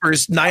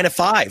diapers 9 to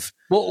 5?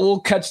 We'll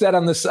catch that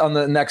on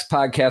the next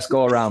podcast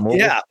go around. We'll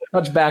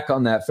touch back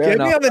on that. Fair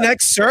enough. Get me on the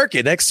next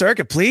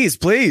circuit,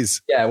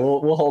 please. Yeah,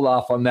 we'll hold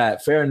off on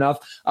that. Fair enough.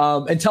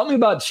 And tell me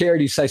about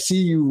charities. I see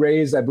you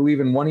raised, I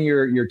believe, in one of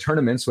your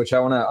tournaments, which I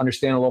want to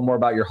understand a little more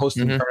about. Your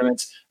hosting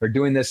tournaments or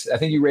doing this. I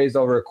think you raised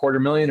over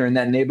 $250,000 or in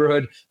that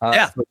neighborhood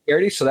for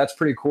charity. So that's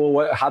pretty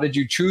cool. How did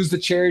you choose the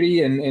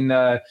charity? And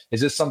is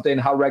this something?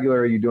 How regular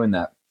are you doing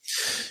that?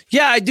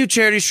 Yeah, I do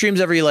charity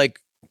streams every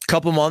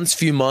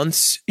few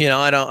months.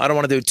 I don't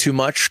want to do it too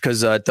much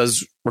because it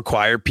does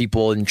require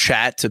people in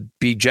chat to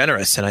be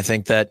generous, and I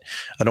think that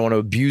I don't want to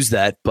abuse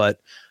that. But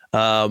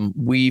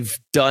we've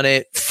done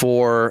it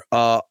for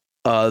the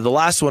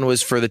last one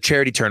was for the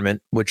charity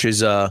tournament, which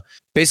is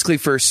basically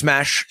for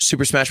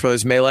Super Smash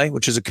Brothers Melee,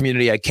 which is a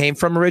community I came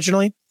from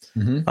originally.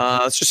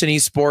 It's just an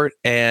esport,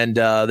 and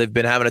they've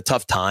been having a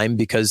tough time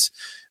because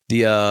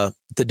the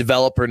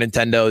developer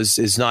Nintendo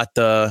is not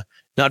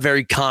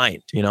very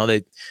kind.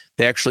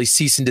 They actually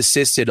cease and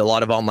desisted a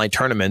lot of online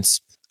tournaments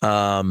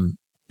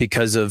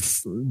because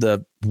of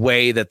the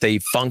way that they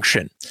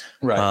function.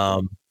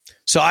 Right.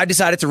 So I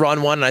decided to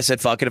run one, and I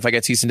said, fuck it. If I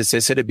get cease and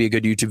desisted, it'd be a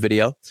good YouTube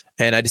video.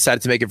 And I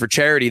decided to make it for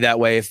charity. That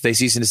way, if they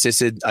cease and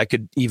desisted, I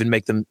could even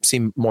make them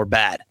seem more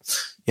bad,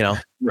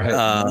 Right.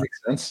 That makes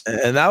sense.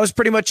 And that was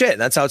pretty much it.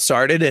 That's how it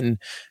started. And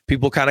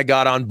people kind of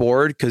got on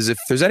board because if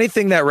there's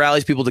anything that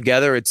rallies people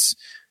together, it's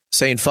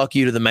saying fuck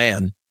you to the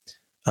man.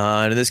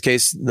 And in this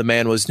case, the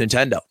man was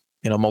Nintendo,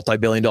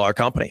 multi-billion-dollar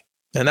company.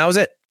 And that was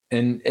it.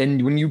 And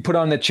when you put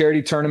on the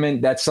charity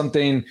tournament, that's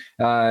something,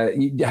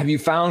 have you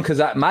found, because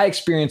my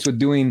experience with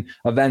doing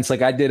events,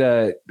 like I did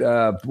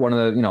one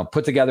of the,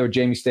 put together with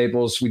Jamie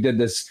Staples, we did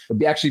this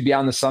actually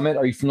Beyond the Summit.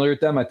 Are you familiar with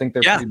them? I think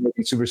they're pretty big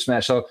in Super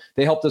Smash. So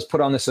they helped us put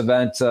on this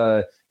event,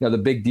 the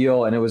big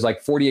deal. And it was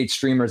like 48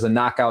 streamers, a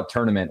knockout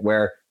tournament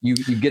where you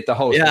get the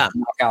host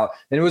knockout.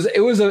 And it was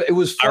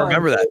fun. I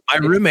remember that. My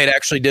roommate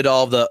actually did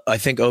all the, I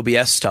think,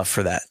 OBS stuff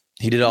for that.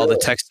 He did all the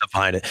tech stuff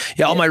behind it.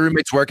 Yeah. All my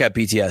roommates work at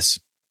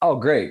BTS. Oh,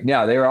 great.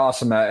 Yeah, they were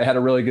awesome. I had a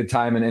really good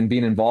time and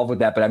being involved with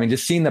that. But I mean,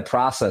 just seeing the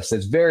process,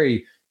 it's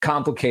very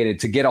complicated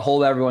to get a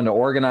hold of everyone to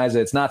organize it.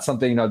 It's not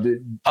something,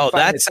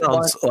 that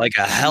sounds like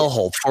a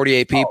hellhole.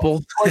 48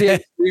 people.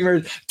 48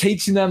 streamers,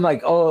 teaching them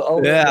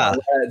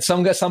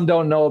some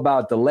don't know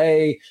about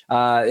delay,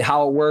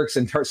 how it works.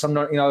 And some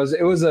don't,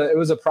 it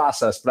was a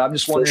process, but I'm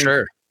just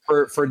wondering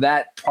for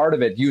that part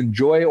of it, do you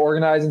enjoy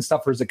organizing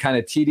stuff or is it kind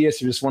of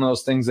tedious or just one of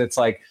those things that's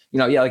like,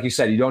 like you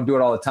said, you don't do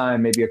it all the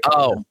time, maybe a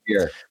couple times a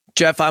year.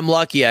 Jeff, I'm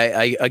lucky.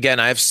 I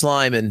have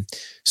slime. And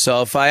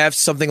so if I have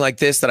something like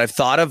this that I've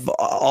thought of,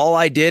 all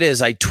I did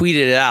is I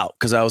tweeted it out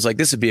because I was like,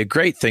 this would be a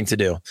great thing to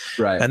do.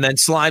 Right. And then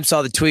Slime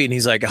saw the tweet and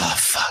he's like, oh,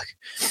 fuck.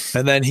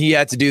 And then he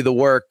had to do the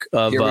work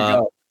of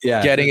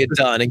getting it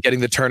done and getting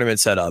the tournament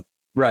set up.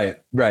 Right.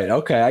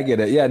 Okay. I get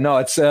it. Yeah, no,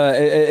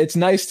 it's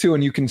nice too.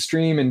 And you can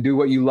stream and do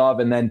what you love.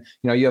 And then,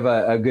 you have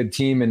a good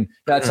team and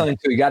that's something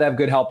too. You got to have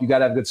good help. You got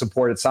to have good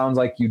support. It sounds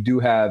like you do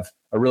have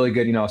a really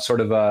good, sort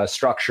of a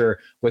structure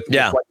with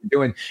what you're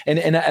doing.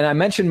 And I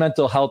mentioned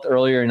mental health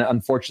earlier, and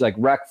unfortunately,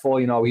 like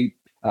Wreckful, he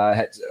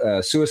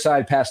had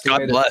suicide, passed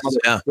away. God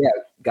bless.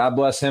 God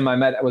bless him. I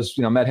met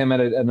him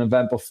at an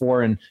event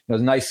before, and it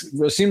was nice.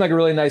 It seemed like a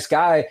really nice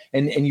guy.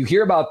 And you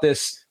hear about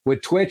this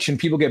with Twitch, and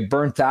people get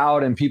burnt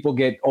out, and people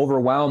get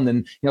overwhelmed.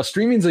 And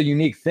streaming is a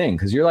unique thing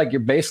because you're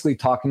basically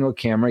talking to a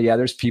camera. Yeah,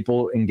 there's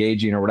people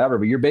engaging or whatever,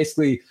 but you're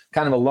basically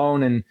kind of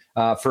alone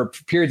and for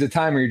periods of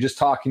time where you're just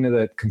talking to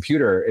the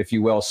computer, if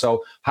you will.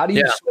 So how do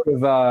you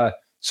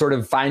sort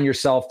of find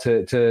yourself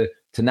to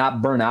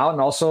not burn out?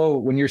 And also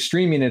when you're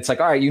streaming, it's like,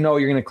 all right, you're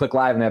going to click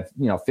live and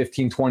have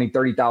 15, 20,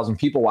 30,000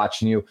 people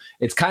watching you.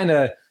 It's kind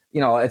of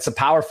it's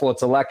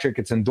it's electric,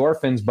 it's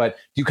endorphins, but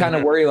do you kind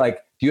of worry, like,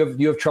 do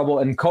you have trouble?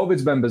 And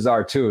COVID's been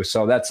bizarre too.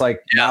 So that's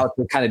like now it's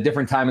a kind of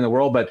different time in the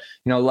world, but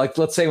like,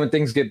 let's say when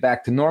things get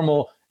back to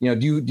normal,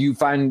 do you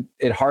find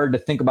it hard to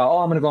think about,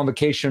 I'm going to go on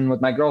vacation with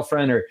my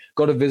girlfriend or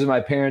go to visit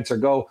my parents or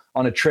go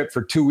on a trip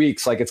for 2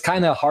 weeks? Like, it's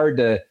kind of hard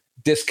to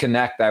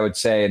disconnect, I would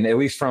say. And at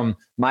least from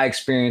my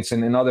experience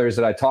and others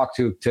that I talk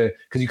to,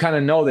 because you kind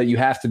of know that you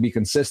have to be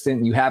consistent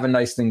and you have a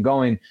nice thing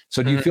going.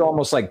 So do you feel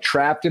almost like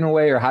trapped in a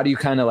way, or how do you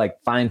kind of like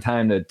find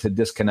time to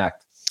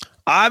disconnect?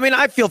 I mean,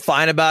 I feel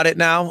fine about it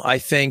now. I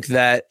think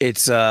that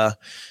it's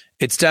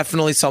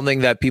definitely something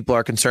that people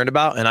are concerned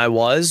about, and I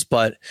was.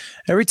 But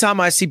every time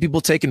I see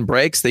people taking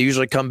breaks, they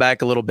usually come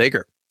back a little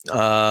bigger.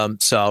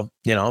 So,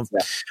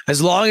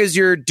 as long as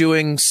you're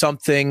doing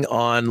something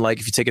on, like,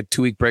 if you take a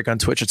 2-week break on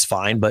Twitch, it's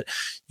fine, but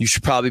you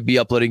should probably be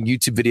uploading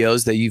YouTube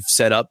videos that you've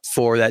set up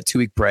for that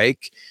 2-week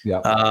break.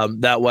 Yeah.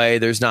 That way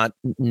there's not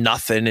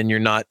nothing and you're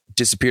not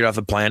disappeared off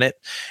the planet.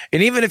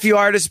 And even if you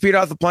are disappeared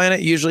off the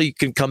planet, usually you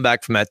can come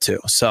back from that too.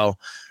 So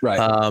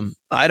right.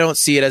 I don't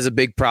see it as a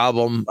big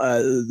problem.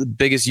 The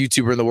biggest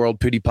YouTuber in the world,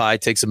 PewDiePie,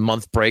 takes a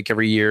month break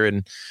every year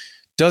and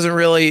doesn't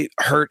really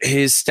hurt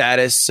his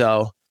status.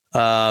 So,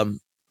 I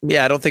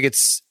don't think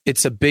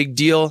it's a big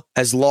deal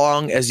as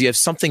long as you have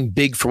something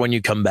big for when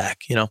you come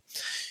back.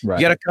 Right. You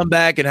got to come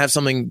back and have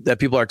something that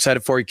people are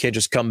excited for. You can't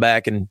just come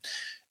back and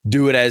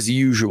do it as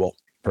usual.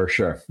 For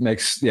sure. I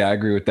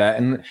agree with that.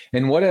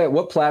 And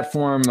what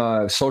platform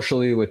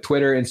socially with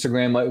Twitter,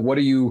 Instagram, like, what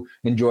do you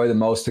enjoy the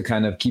most to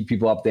kind of keep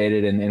people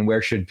updated, and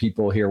where should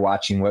people here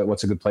watching,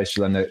 what's a good place for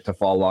them to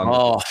follow along?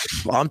 Oh,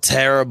 I'm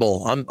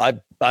terrible.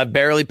 I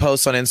barely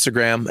post on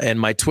Instagram, and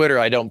my Twitter,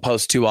 I don't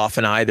post too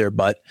often either,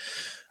 but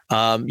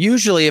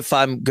usually if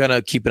I'm going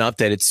to keep an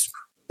update, it's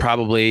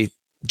probably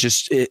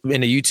just in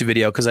a YouTube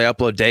video because I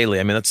upload daily.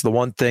 I mean, that's the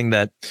one thing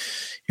that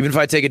even if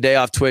I take a day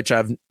off Twitch,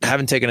 I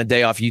haven't taken a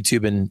day off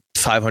YouTube in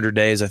 500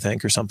 days, I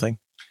think, or something.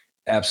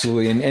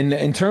 Absolutely. And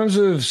in terms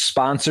of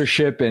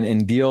sponsorship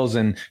and deals,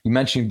 and you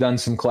mentioned you've done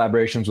some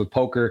collaborations with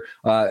poker.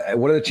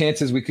 What are the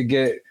chances we could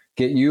get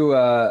you,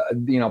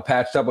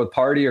 patched up with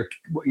Party, or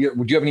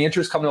would you have any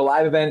interest coming to a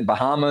live event,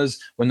 Bahamas,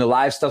 when the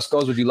live stuff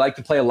goes? Would you like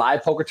to play a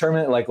live poker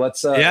tournament? Like,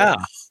 let's,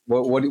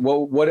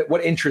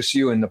 what interests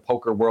you in the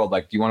poker world?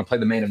 Like, do you want to play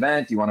the main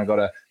event? Do you want to go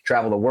to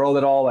travel the world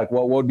at all? Like,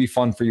 what would be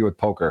fun for you with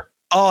poker?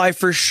 Oh, I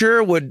for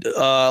sure would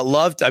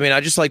love to. I mean,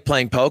 I just like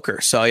playing poker.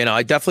 So,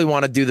 I definitely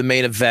want to do the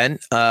main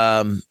event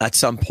at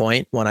some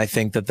point when I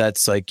think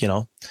that's like,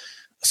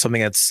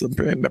 something that's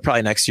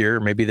probably next year or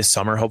maybe this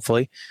summer,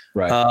 hopefully.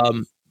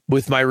 Right.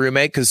 With my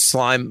roommate, because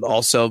Slime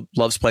also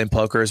loves playing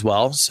poker as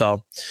well.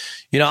 So,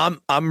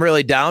 I'm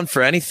really down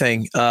for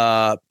anything.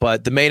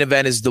 But the main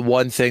event is the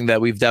one thing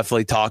that we've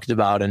definitely talked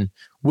about and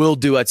will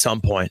do at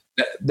some point.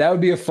 That would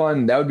be a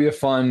fun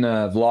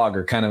vlog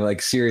or kind of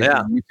like series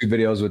of YouTube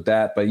videos with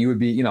that. But you would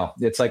be,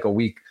 it's like a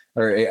week,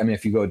 or I mean,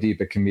 if you go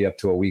deep, it can be up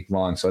to a week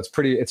long. So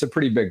it's a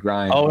pretty big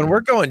grind. Oh, and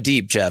we're going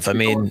deep, Jeff. I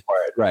mean,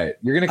 right.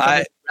 You're going to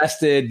come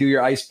rested, do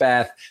your ice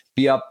bath,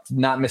 be up,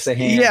 not miss a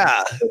hand.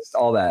 Yeah.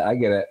 All that. I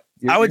get it.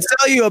 I would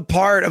tell you a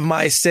part of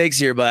my stakes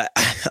here, but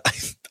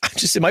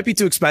it might be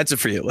too expensive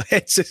for you.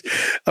 It's just,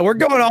 we're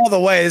going all the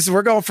way.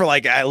 We're going for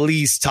like at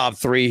least top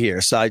 3 here.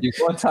 So you're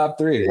going top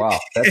 3. Wow.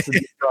 That's a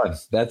good run.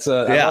 That's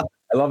I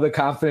love the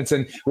confidence.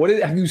 And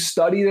have you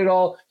studied it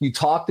all? You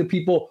talk to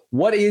people.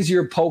 What is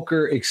your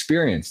poker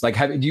experience? Like,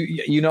 have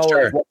you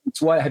Sure.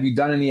 Like, have you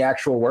done any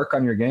actual work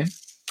on your game?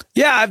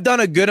 Yeah, I've done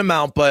a good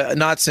amount, but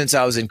not since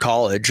I was in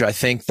college. I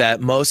think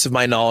that most of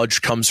my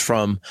knowledge comes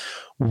from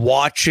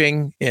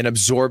watching and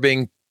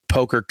absorbing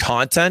poker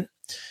content.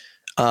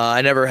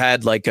 I never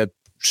had like a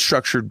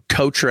structured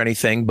coach or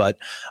anything, but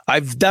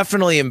I've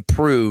definitely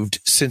improved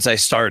since I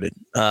started.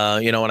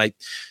 When I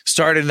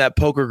started in that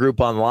poker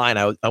group online,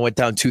 I went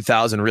down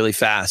 2,000 really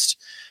fast.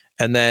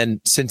 And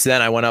then since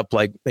then I went up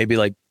like maybe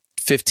like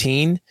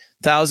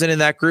 15,000 in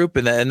that group.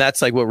 And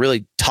that's like what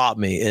really taught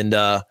me.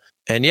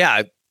 And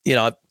yeah,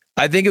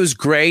 I think it was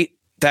great.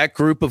 That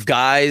group of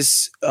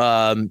guys,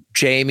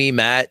 Jamie,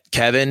 Matt,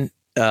 Kevin,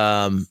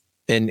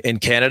 in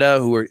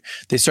Canada,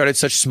 they started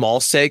such small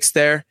stakes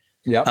there.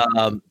 Yeah.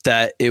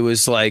 That it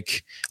was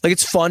like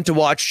it's fun to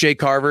watch Jay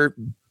Carver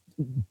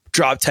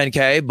drop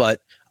 10K,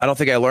 but I don't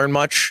think I learned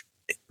much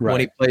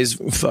when he plays,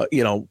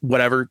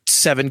 whatever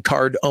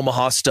 7-card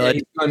Omaha stud. Yeah,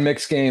 he's on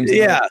mixed games.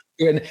 Yeah.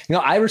 And,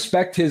 I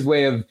respect his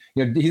way of,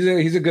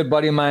 he's a good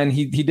buddy of mine.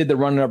 He did the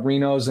Running Up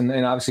Renos, and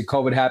obviously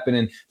COVID happened,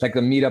 and like the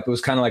meetup, it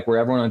was kind of like where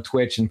everyone on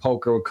Twitch and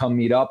poker would come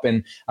meet up.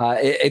 And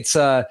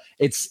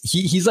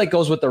he's like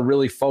goes with a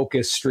really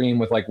focused stream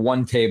with like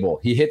one table.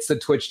 He hits the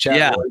Twitch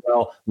chat really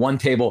well, one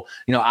table.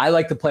 I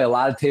like to play a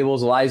lot of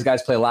tables. A lot of these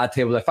guys play a lot of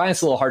tables. I find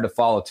it's a little hard to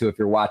follow too if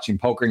you're watching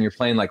poker and you're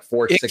playing like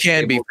 4, 6 tables. It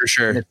can be for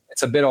sure.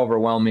 It's a bit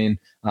overwhelming.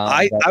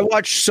 I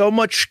watched so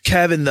much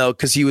Kevin though,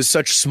 because he was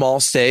such small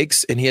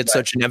stakes and he had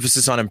such an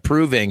emphasis on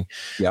improving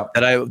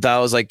that I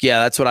was like,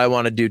 yeah, that's what I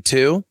want to do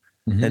too.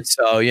 Mm-hmm. And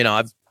so,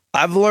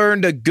 I've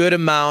learned a good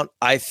amount.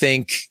 I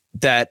think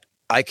that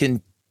I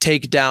can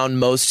take down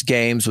most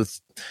games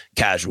with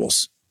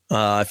casuals.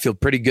 I feel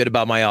pretty good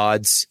about my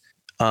odds.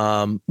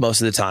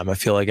 Most of the time I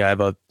feel like I have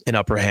an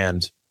upper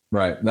hand.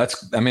 Right.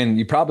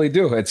 You probably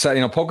do. It's,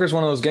 poker is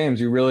one of those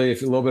games you really,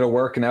 if a little bit of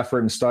work and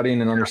effort and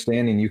studying and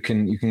understanding, you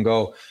can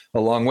go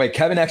a long way.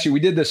 Kevin, actually, we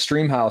did the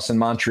stream house in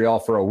Montreal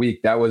for a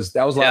week. That was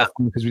a lot of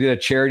fun because we did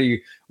a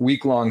charity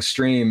week-long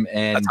stream,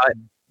 and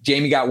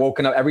Jamie got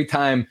woken up every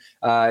time.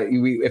 For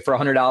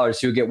 $100,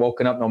 he would get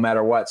woken up no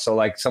matter what. So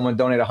like someone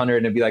donate 100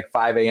 and it'd be like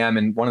 5 a.m.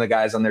 and one of the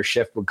guys on their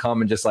shift would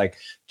come and just like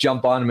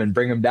jump on him and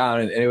bring him down.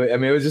 And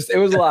it was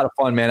a lot of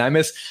fun, man.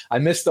 I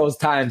miss those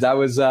times. I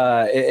was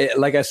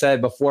like I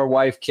said before,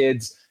 wife,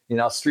 kids.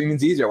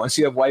 Streaming's easier once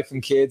you have wife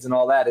and kids and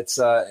all that. It's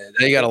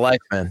you got a life,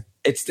 man.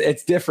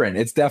 It's different.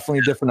 It's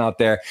definitely different out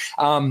there.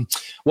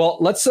 Well,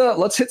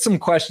 let's hit some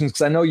questions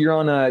because I know you're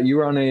on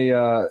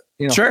a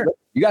Sure.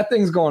 You got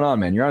things going on,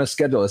 man. You're on a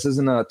schedule. This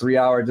isn't a 3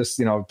 hour,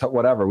 just,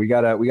 whatever. We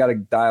gotta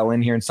dial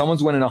in here. And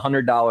someone's winning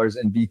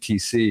 $100 in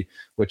BTC,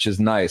 which is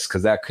nice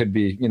because that could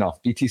be,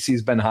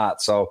 BTC's been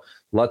hot. So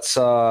let's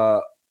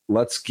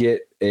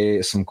get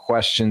some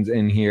questions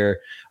in here.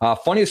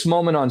 Funniest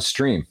moment on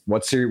stream.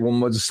 What's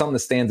something that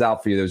stands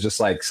out for you? There's just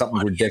like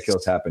something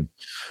ridiculous happened.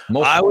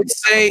 I would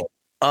say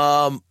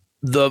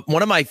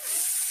one of my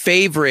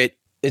favorite.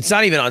 It's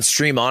not even on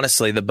stream,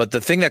 honestly. But the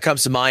thing that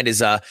comes to mind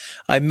is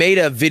I made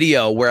a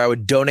video where I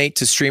would donate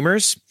to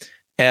streamers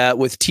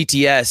with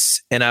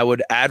TTS, and I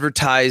would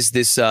advertise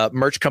this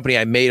merch company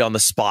I made on the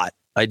spot.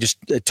 I just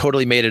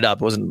totally made it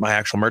up. It wasn't my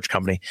actual merch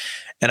company,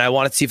 and I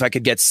wanted to see if I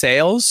could get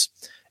sales,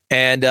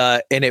 and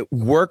it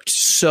worked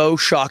so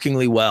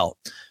shockingly well.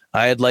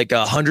 I had like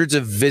hundreds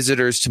of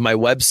visitors to my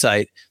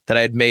website that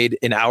I had made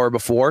an hour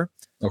before.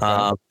 Okay.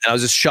 And I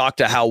was just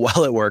shocked at how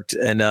well it worked,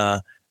 and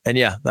yeah,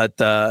 that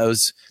it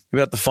was.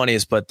 Maybe not the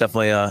funniest, but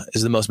definitely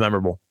is the most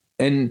memorable.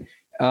 And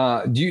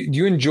do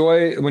you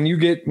enjoy when you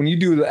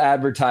do the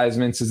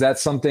advertisements? Is that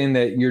something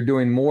that you're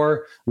doing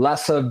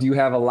less of? Do you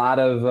have a lot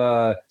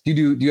of do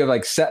you have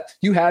like set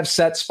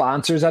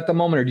sponsors at the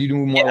moment, or do you do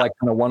more like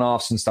kind of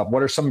one-offs and stuff?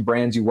 What are some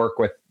brands you work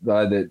with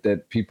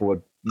that people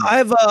would? I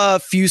have a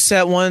few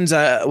set ones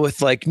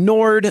with like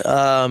Nord,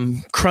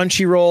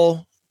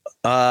 Crunchyroll,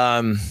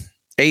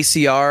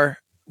 ACR.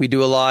 We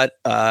do a lot.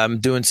 I'm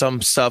doing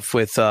some stuff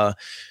with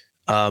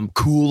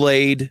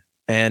Kool-Aid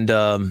and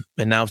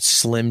now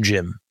Slim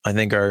Jim, I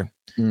think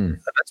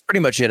that's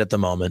pretty much it at the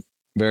moment.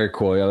 Very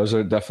cool. Yeah, those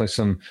are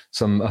definitely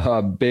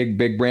some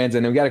big brands.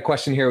 And we got a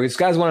question here. These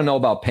guys want to know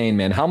about pain,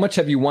 man. How much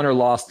have you won or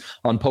lost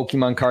on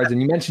Pokemon cards?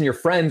 And you mentioned your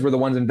friends were the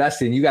ones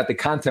investing, and you got the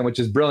content, which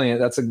is brilliant.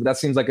 That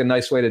seems like a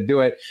nice way to do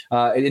it.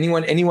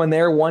 Anyone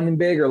there won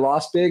big or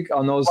lost big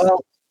on those?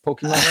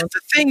 Pokemon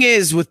the thing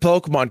is with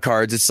Pokemon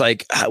cards, it's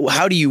like,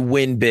 how do you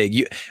win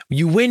big?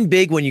 You win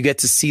big when you get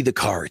to see the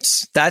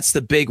cards. That's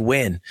the big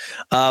win.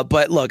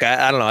 But look,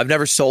 I don't know. I've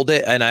never sold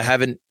it, and I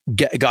haven't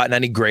gotten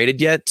any graded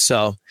yet.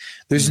 So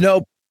there's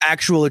no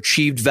actual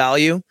achieved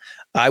value.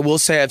 I will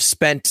say I've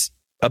spent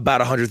about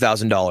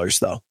 $100,000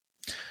 though.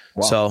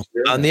 Wow. So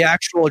on the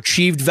actual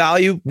achieved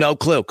value, no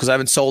clue, because I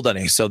haven't sold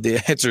any. So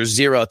the answer is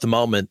 0 at the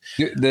moment.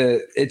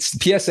 It's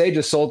PSA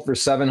just sold for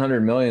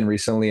 $700 million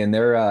recently, and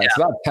it's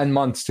about 10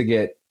 months to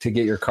get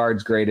your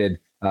cards graded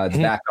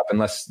back up,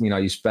 unless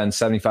you spend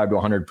 75 to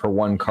 100 per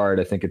one card.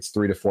 I think it's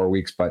 3 to 4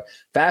 weeks. But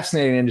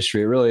fascinating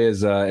industry. It really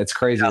is. It's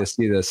crazy to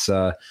see this.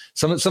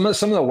 Some of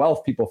the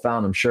wealth people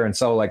found, I'm sure, and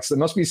so there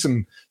must be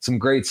some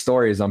great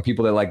stories on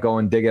people that like go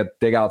and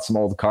dig out some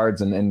old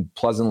cards and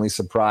pleasantly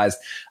surprised.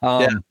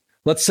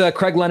 Let's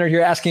Craig Leonard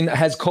here asking,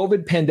 has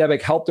COVID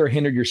pandemic helped or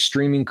hindered your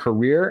streaming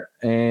career?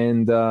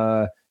 And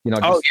Yeah.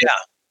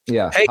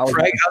 Hey,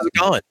 Craig, how's it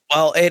going?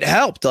 Well, it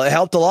helped. It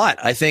helped a lot.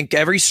 I think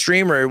every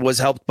streamer was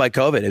helped by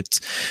COVID. It's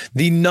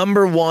the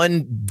number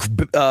one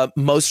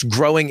most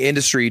growing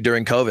industry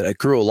during COVID. It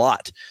grew a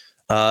lot.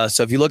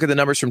 So if you look at the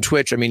numbers from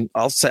Twitch, I mean,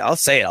 I'll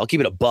say it. I'll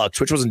keep it a buck.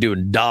 Twitch wasn't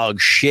doing dog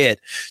shit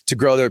to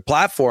grow their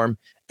platform,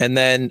 and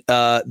then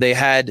they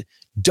had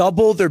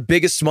double their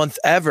biggest month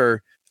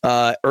ever.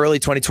 Early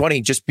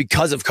 2020, just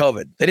because of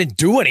COVID. They didn't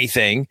do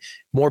anything.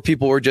 More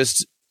people were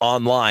just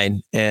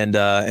online, and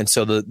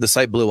so the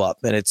site blew up,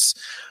 and it's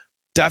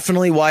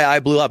definitely why I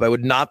blew up. I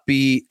would not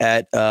be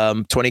at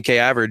 20K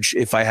average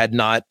if I had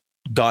not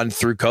gone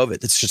through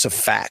COVID. It's just a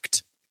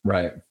fact.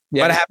 Right.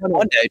 Yeah. Might happen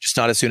one day, just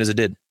not as soon as it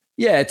did.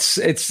 Yeah, it's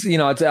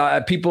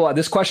people.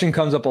 This question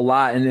comes up a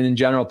lot, and then in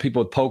general,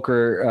 people with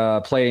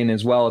poker playing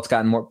as well. It's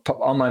gotten more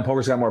online.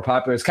 Poker's got more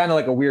popular. It's kind of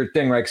like a weird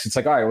thing, right? Because it's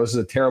like, all right, well, this is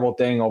a terrible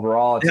thing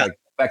overall. It's like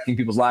affecting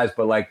people's lives,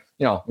 but when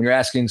you're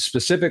asking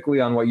specifically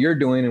on what you're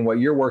doing and what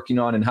you're working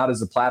on, and how does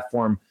the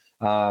platform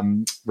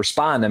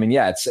respond? I mean,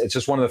 it's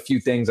just one of the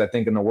few things I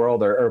think in the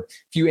world, or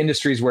few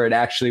industries where it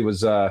actually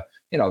was,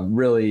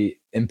 really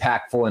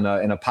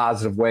impactful in a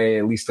positive way,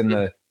 at least in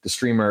the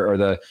streamer or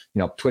the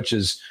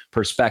Twitch's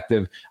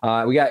perspective.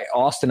 We got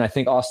Austin, I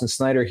think Austin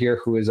Snyder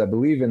here, who is, I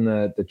believe, in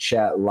the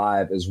chat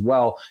live as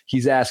well.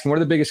 He's asking, what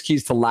are the biggest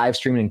keys to live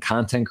streaming and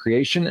content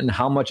creation, and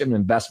how much of an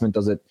investment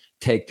does it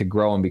take to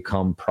grow and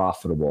become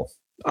profitable?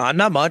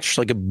 Not much.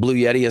 Like a Blue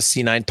Yeti, a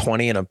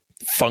C920, and a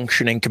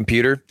functioning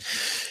computer.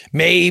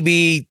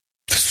 Maybe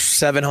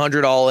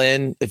 700 all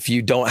in if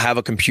you don't have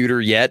a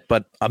computer yet,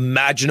 but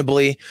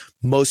imaginably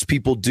most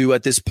people do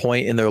at this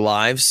point in their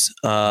lives,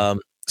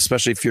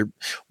 especially if you're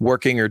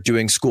working or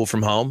doing school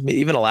from home.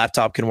 Even a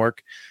laptop can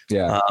work.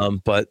 Yeah.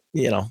 But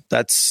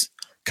that's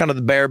kind of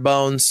the bare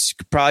bones. You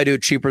could probably do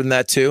it cheaper than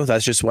that too.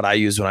 That's just what I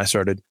used when I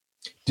started.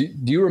 Do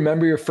you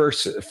remember your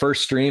first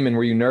stream, and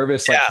were you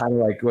nervous? Like, kind of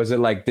like, was it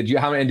like, did you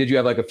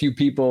have like a few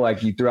people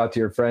like you threw out to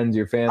your friends,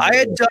 your family? I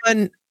had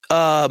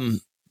done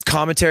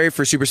commentary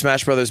for Super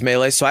Smash Brothers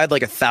Melee, so I had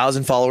like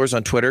 1,000 followers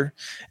on Twitter,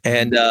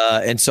 and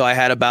so I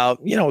had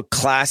about a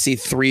classy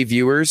 3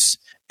 viewers,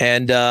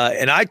 and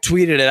I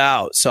tweeted it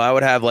out, so I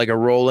would have like a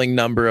rolling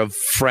number of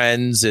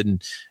friends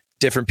and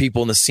different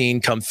people in the scene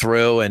come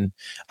through. And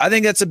I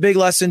think that's a big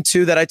lesson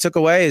too that I took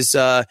away is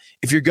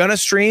if you're going to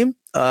stream,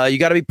 you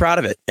got to be proud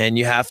of it. And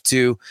you have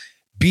to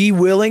be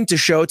willing to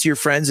show it to your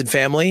friends and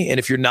family. And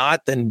if you're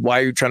not, then why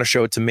are you trying to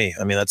show it to me?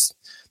 I mean,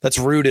 that's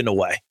rude in a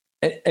way.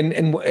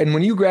 And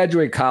when you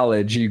graduate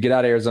college, you get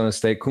out of Arizona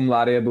State, cum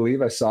laude, I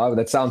believe I saw.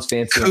 That sounds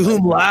fancy.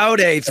 Cum laude,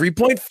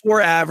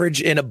 3.4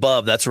 average and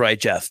above. That's right,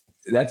 Jeff.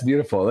 That's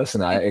beautiful.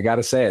 Listen, I got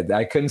to say it.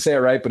 I couldn't say it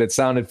right, but it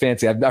sounded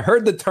fancy. I've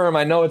heard the term.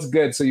 I know it's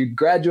good. So you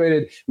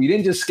graduated. You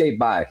didn't just skate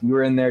by. You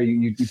were in there.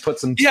 You put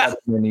some stuff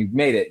in and you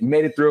made it. You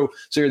made it through.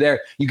 So you're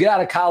there. You get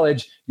out of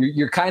college.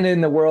 You're kind of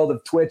in the world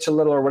of Twitch a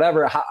little or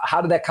whatever.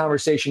 How did that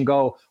conversation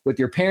go with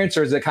your parents?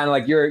 Or is it kind of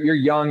like you're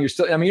young? You're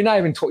still. I mean, you're not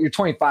even. You're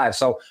 25.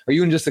 So are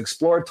you in just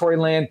exploratory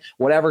land?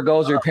 Whatever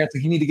goes. Or your parents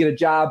like you need to get a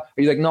job?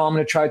 Are you like, no, I'm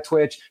going to try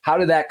Twitch? How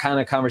did that kind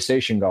of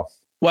conversation go?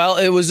 Well,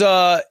 it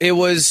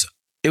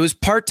was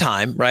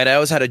part-time, right? I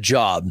always had a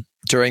job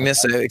during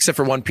this, except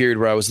for one period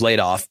where I was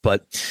laid off.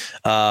 But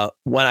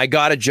when I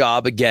got a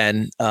job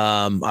again,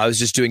 I was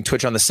just doing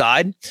Twitch on the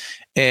side.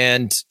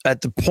 And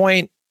at the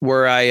point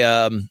where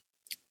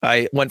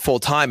I went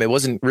full-time, it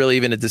wasn't really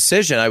even a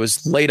decision. I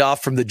was laid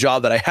off from the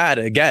job that I had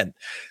again.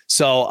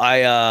 So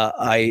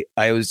I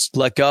was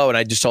let go, and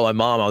I just told my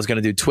mom I was going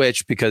to do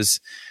Twitch because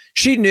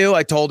she knew.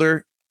 I told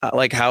her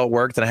like how it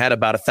worked, and I had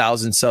about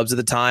 1,000 subs at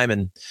the time,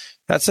 and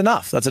that's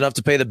enough. That's enough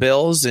to pay the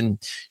bills. And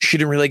she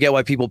didn't really get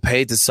why people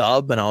paid to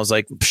sub. And I was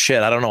like,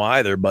 shit, I don't know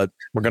either, but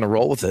we're going to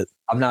roll with it.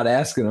 I'm not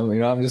asking them,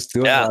 I'm just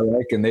doing what I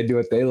like, and they do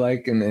what they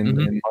like, and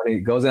money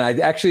goes in. I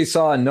actually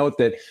saw a note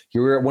that you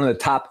were one of the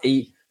top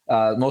 8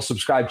 most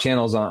subscribed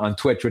channels on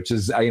Twitch, which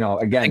is,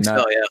 again,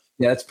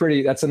 that's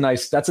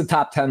a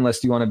top 10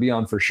 list you want to be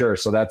on for sure.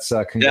 So that's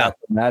congrats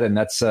on that. And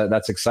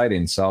that's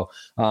exciting. So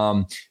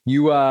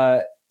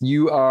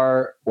you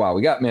are, wow,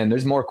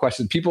 there's more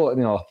questions. People,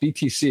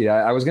 BTC,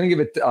 I was going to give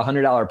it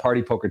 $100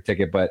 party poker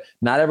ticket, but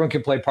not everyone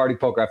can play party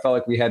poker. I felt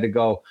like we had to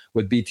go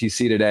with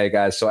BTC today,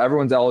 guys. So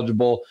everyone's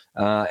eligible.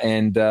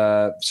 And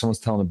someone's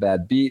telling a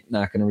bad beat.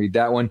 Not going to read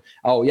that one.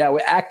 Oh yeah.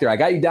 Actor. I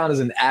got you down as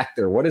an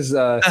actor. What is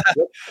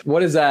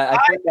what is that? I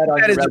put that on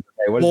your resume.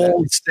 What is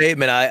bold that?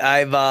 Statement.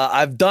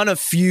 I've done a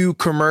few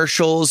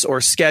commercials or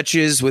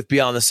sketches with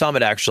Beyond the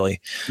Summit, actually.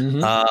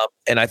 And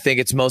I think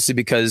it's mostly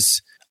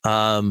because,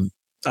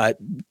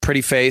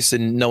 pretty face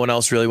and no one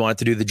else really wanted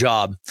to do the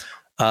job.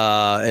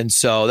 And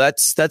so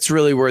that's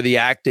really where the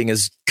acting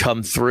has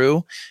come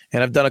through.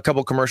 And I've done a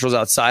couple commercials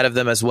outside of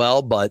them as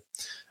well, but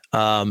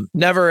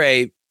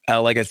never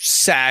like a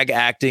SAG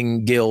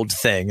acting guild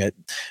thing. If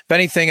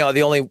anything,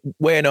 the only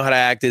way I know how to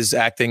act is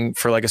acting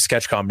for like a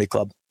sketch comedy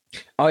club.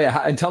 Oh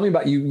yeah. And tell me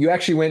about you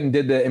actually went and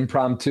did the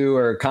impromptu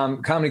or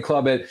comedy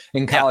club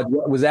in college. Yeah.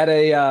 Was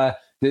that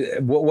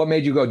what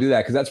made you go do that?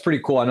 Because that's pretty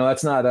cool. I know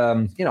that's not,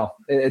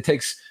 it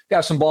takes, you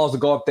got some balls to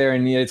go up there,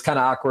 and it's kind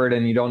of awkward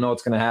and you don't know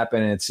what's going to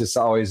happen. And it's just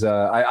always,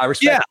 I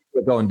respect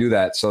people that go and do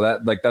that. So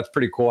that's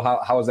pretty cool.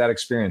 How was that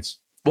experience?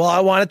 Well, I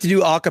wanted to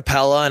do a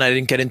cappella and I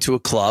didn't get into a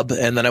club.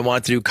 And then I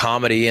wanted to do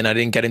comedy and I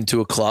didn't get into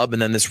a club.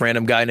 And then this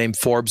random guy named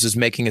Forbes is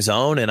making his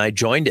own, and I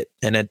joined it,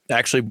 and it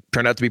actually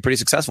turned out to be pretty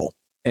successful.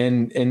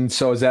 And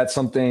so is that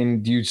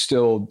something, when's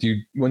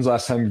the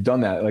last time you've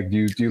done that? Like,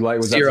 do you like,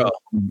 was Zero.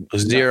 that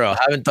Zero.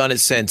 Haven't done it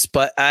since,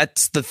 but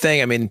that's the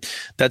thing. I mean,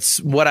 that's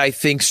what I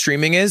think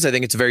streaming is. I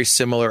think it's a very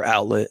similar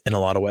outlet in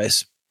a lot of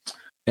ways.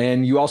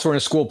 And you also were in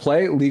a school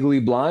play, Legally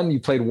Blonde. You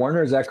played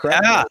Warner. Is that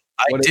correct? Yeah,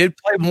 I did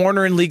play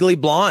Warner in Legally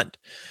Blonde.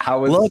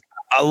 Look,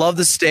 I love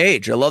the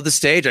stage.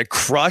 I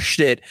crushed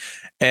it.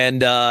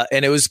 And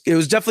it was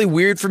definitely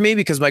weird for me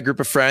because my group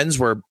of friends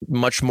were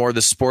much more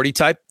the sporty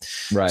type.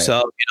 Right.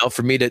 So,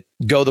 for me to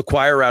go the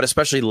choir route,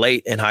 especially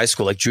late in high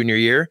school, like junior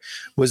year,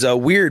 was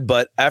weird.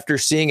 But after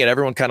seeing it,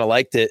 everyone kind of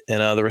liked it.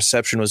 And the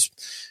reception was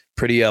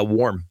pretty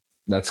warm.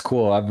 That's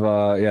cool.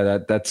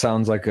 That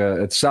sounds like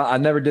I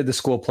never did the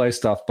school play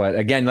stuff, but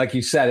again, like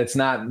you said, it's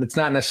not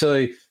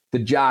necessarily the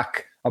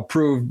jock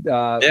approved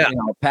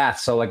path.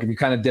 So like if you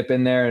kind of dip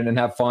in there and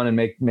have fun and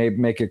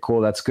make it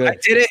cool, that's good. I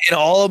did it, and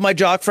all of my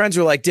jock friends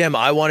were like, damn,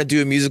 I want to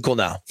do a musical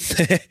now.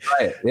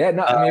 Right. Yeah.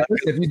 No, I mean,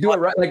 if you do it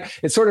right, like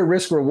it's sort of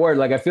risk reward.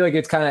 Like I feel like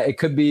it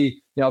could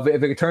be,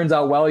 if it turns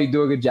out well, you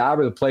do a good job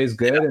or the play is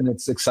good and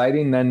it's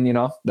exciting, then,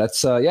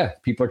 that's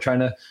people are trying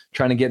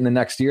to get in the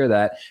next year of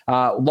that.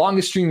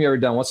 Longest stream you ever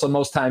done? What's the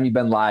most time you've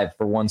been live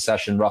for one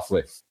session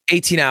roughly?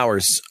 18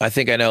 hours. I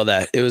think I know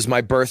that. It was my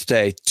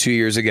birthday 2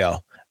 years ago.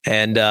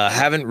 And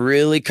haven't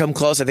really come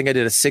close. I think I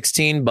did a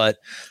 16, but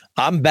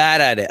I'm bad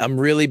at it. I'm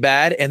really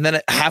bad. And then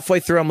halfway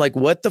through, I'm like,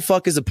 what the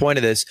fuck is the point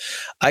of this?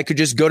 I could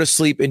just go to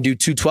sleep and do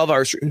 2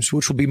 12-hour streams,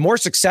 which will be more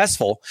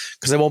successful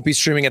because I won't be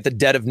streaming at the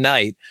dead of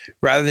night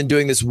rather than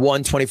doing this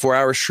 1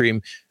 24-hour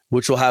stream,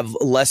 which will have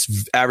less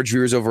average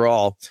viewers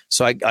overall.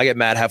 So I get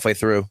mad halfway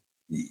through.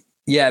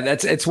 Yeah,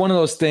 it's one of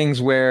those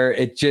things where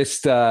it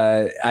just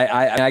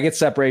I get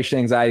separation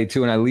anxiety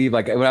too, and I leave.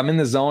 Like when I'm in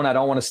the zone, I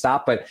don't want to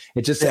stop, but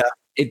it just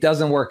it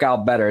doesn't work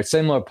out better. It's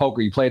similar to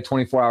poker. You play a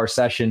 24-hour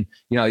session,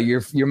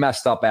 you're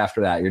messed up after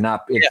that. You're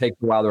not. It takes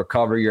a while to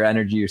recover your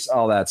energy,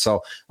 all that.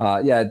 So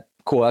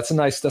Cool. That's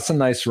a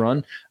nice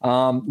run.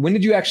 When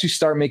did you actually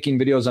start making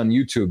videos on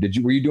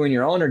YouTube? Were you doing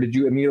your own, or did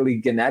you immediately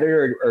get an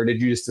editor, or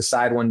did you just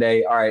decide one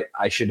day, all right,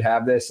 I should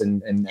have this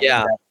and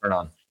yeah, turn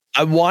on?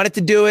 I wanted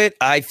to do it.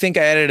 I think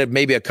I edited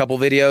maybe a couple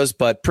videos,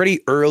 but pretty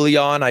early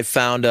on, I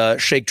found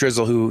Shake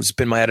Drizzle, who's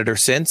been my editor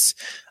since.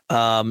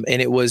 And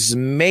it was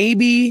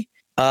maybe,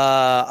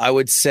 I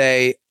would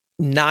say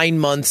 9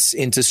 months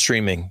into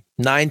streaming,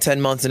 10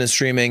 months into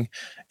streaming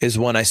is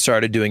when I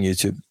started doing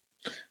YouTube.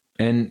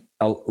 And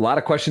a lot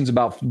of questions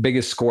about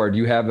biggest score. Do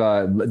you have,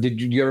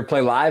 did you ever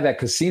play live at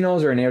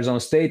casinos or in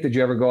Arizona State? Did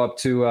you ever go up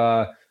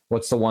to,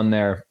 what's the one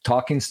there?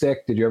 Talking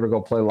Stick? Did you ever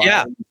go play live?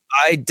 Yeah,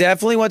 I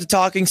definitely went to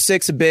Talking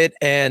Sticks a bit,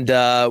 and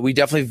we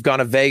definitely have gone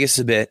to Vegas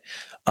a bit.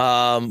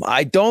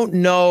 I don't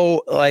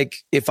know,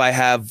 like, if I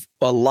have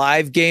a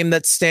live game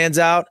that stands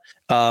out.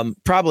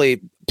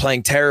 Probably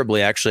playing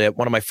terribly, actually, at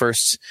one of my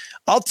first.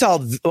 I'll tell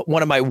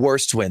one of my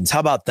worst wins. How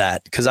about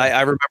that? Because I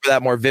remember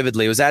that more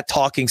vividly. It was at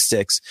Talking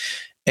Sticks,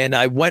 and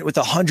I went with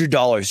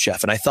 $100,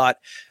 Jeff, and I thought,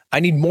 I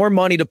need more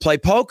money to play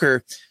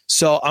poker,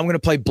 so I'm going to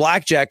play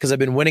blackjack because I've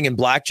been winning in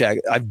blackjack.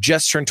 I've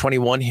just turned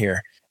 21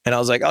 here. And I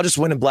was like, I'll just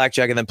win in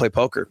blackjack and then play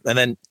poker. And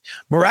then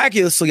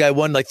miraculously, I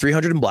won like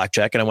 300 in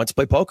blackjack and I went to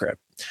play poker.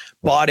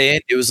 Bought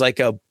in. It was like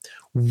a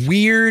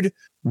weird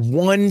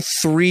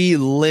 1-3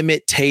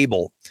 limit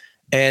table.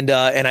 And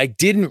I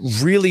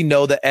didn't really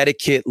know the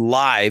etiquette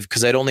live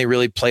because I'd only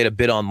really played a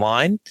bit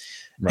online.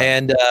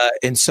 Right.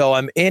 And so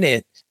I'm in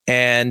it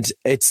and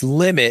it's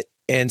limit.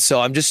 And so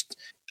I'm just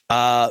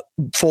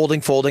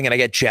folding, and I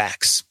get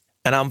jacks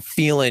and I'm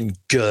feeling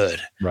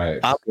good. Right.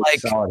 I'm like,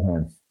 solid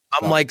hand.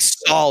 I'm like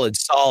solid.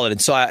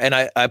 And so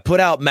I put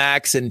out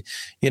max, and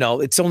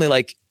it's only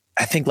like,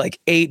 I think like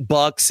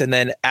 $8. And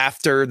then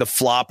after the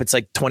flop, it's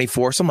like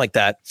 24, something like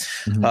that.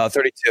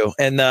 32.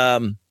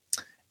 And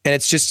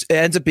it's just, it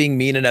ends up being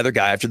me and another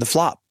guy after the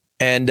flop.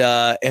 And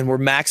we're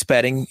max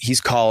betting.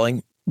 He's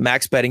calling. I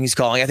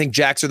think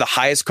jacks are the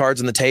highest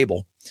cards on the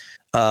table.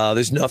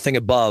 There's nothing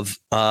above.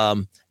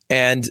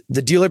 And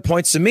the dealer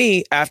points to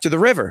me after the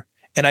river,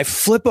 and I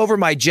flip over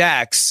my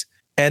jacks,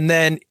 and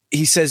then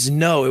he says,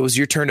 no, it was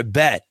your turn to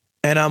bet.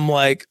 And I'm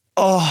like,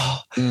 oh.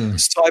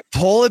 So I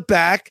pull it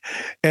back,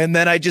 and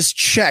then I just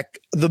check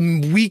the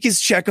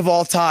weakest check of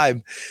all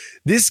time.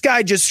 This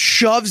guy just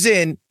shoves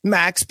in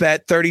max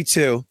bet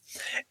 32.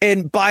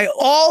 And by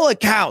all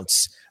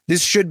accounts,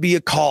 this should be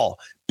a call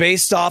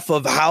based off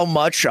of how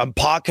much I'm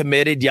pot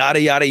committed,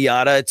 yada, yada,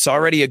 yada. It's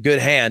already a good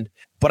hand,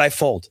 but I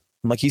fold.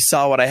 I'm like, he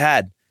saw what I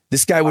had.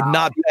 This guy would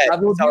not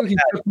bet. He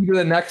took you to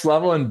the next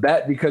level and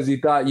bet because he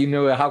thought you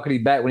knew. How could he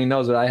bet when he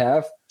knows what I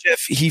have? Jeff,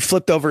 he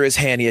flipped over his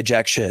hand. He had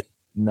jack shit.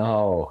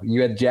 No,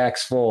 you had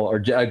jacks full, or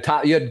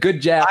top. You had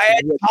good jacks. I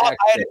had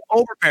an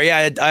overpair.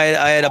 Yeah,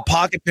 I had a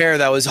pocket pair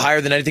that was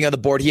higher than anything on the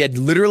board. He had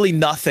literally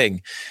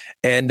nothing,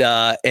 and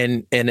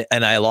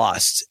I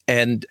lost.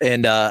 And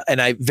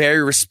I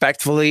very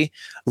respectfully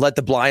let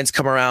the blinds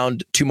come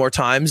around 2 more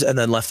times and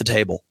then left the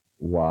table.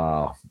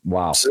 Wow.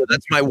 So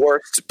that's my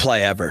worst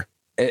play ever.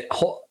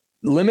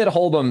 Limit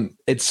hold'em,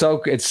 it's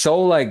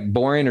so like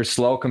boring or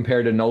slow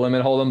compared to no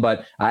limit hold'em,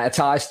 but that's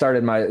how I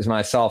started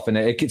myself, and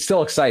it's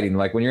still exciting.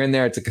 Like when you're in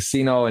there, it's a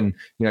casino, and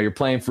you're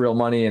playing for real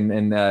money,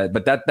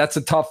 but that's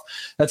a tough.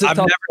 I've never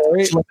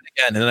touched limit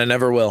again, and I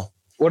never will.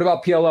 What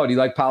about PLO? Do you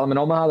like Parliament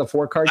Omaha, the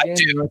 4-card game? I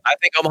do. I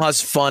think Omaha's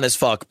fun as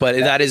fuck, but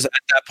that is at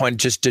that point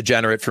just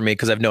degenerate for me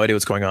because I have no idea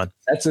what's going on.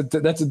 That's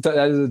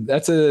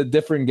a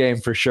different game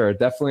for sure.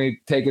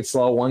 Definitely take it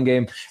slow, one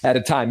game at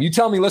a time. You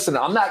tell me. Listen,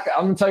 I'm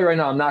going to tell you right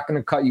now. I'm not going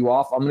to cut you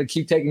off. I'm going to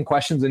keep taking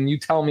questions, and you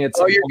tell me. You're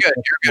good.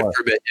 You're good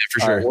for a bit, yeah, for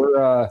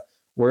sure. Right,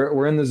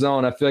 we're in the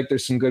zone. I feel like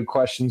there's some good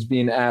questions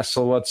being asked.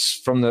 So let's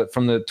from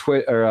the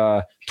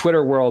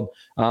Twitter world.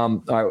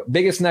 All right,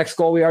 biggest next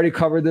goal. We already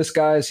covered this,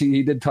 guys.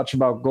 He did touch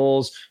about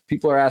goals.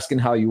 People are asking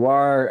how you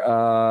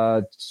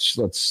are.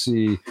 Let's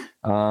see.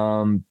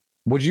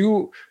 Would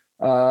you?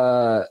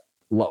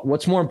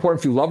 What's more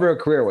important for you, love or a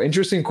career? Well,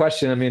 interesting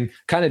question. I mean,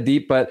 kind of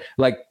deep, but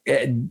like,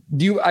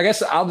 do you? I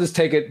guess I'll just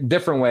take it a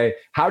different way.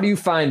 How do you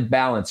find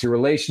balance? Your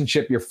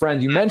relationship, your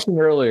friends. You mentioned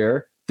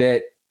earlier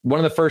that one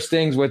of the first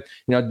things with,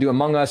 do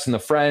Among Us and the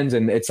friends,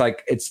 and it's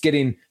like, it's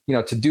getting,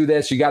 to do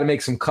this, you got to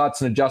make some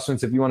cuts and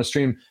adjustments if you want to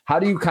stream. How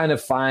do you kind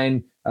of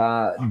find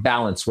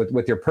balance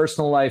with your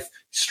personal life,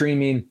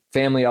 streaming,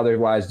 family,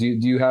 otherwise? Do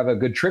you have a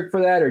good trick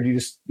for that, or do you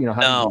just, No,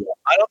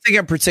 I don't think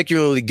I'm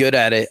particularly good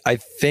at it. I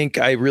think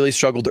I really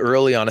struggled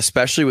early on,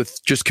 especially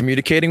with just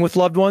communicating with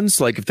loved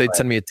ones. Like if they'd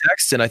send me a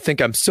text, and I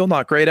think I'm still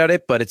not great at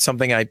it, but it's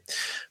something I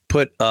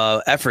put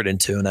effort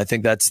into. And I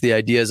think that's the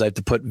idea, is I have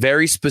to put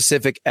very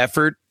specific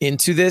effort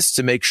into this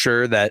to make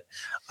sure that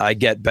I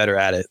get better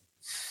at it.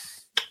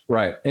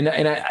 Right. And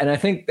I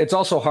think it's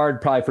also hard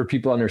probably for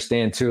people to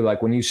understand too.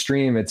 Like when you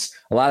stream, it's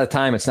a lot of the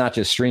time, it's not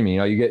just streaming,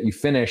 you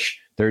finish,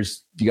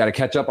 you got to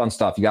catch up on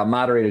stuff. You got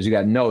moderators, you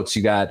got notes,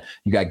 you got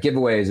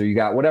giveaways, or you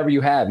got whatever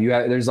you have,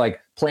 there's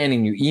like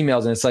planning, you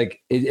emails, and it's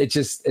like,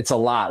 it's a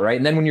lot. Right.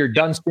 And then when you're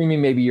done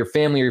streaming, maybe your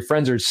family or your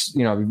friends are,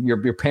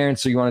 your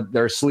parents,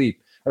 they're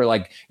asleep. or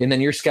like, and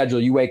then your schedule,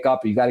 you wake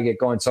up, you got to get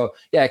going. So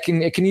yeah, it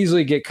can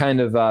easily get kind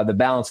of, the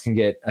balance can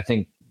get, I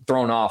think,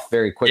 thrown off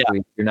very quickly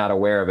if you're not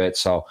aware of it.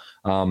 So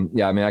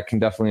yeah, I mean, I can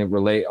definitely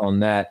relate on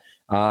that.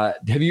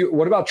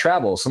 What about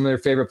travel? Some of their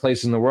favorite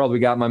places in the world? We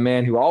got my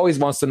man who always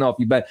wants to know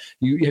if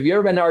have you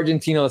ever been to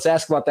Argentina? Let's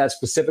ask about that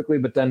specifically,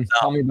 but then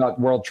tell me about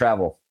world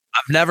travel.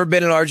 I've never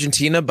been in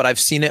Argentina, but I've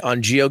seen it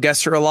on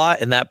GeoGuessr a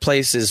lot, and that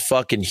place is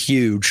fucking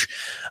huge.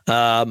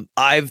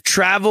 I've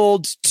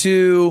traveled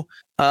to,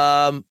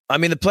 I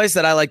mean, the place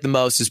that I like the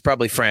most is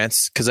probably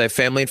France because I have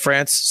family in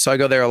France, so I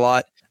go there a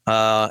lot,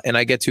 and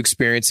I get to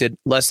experience it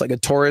less like a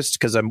tourist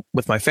because I'm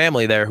with my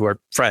family there who are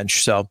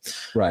French. So,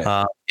 right,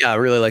 yeah, I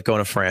really like going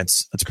to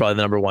France. That's probably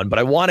the number one. But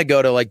I want to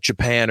go to like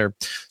Japan or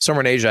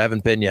somewhere in Asia. I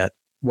haven't been yet.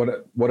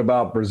 What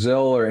about Brazil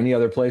or any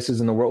other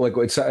places in the world? Like,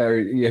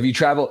 have you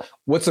traveled?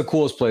 What's the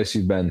coolest place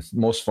you've been?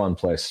 Most fun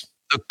place?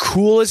 The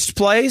coolest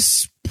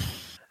place?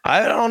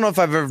 I don't know if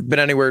I've ever been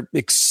anywhere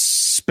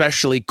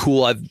especially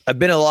cool. I've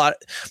been a lot,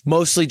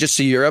 mostly just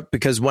to Europe,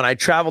 because when I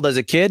traveled as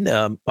a kid,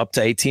 up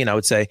to 18, I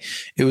would say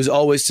it was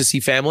always to see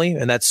family,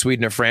 and that's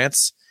Sweden or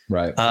France.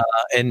 Right.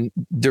 And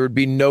there would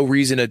be no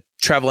reason to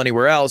travel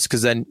anywhere else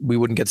because then we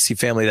wouldn't get to see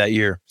family that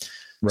year.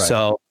 Right.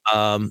 So,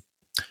 I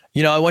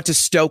went to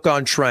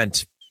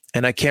Stoke-on-Trent.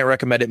 And I can't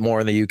recommend it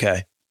more in the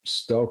UK.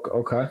 Stoke,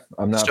 okay.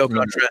 I'm not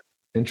Stoke-on-Trent.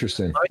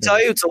 Interesting. Let me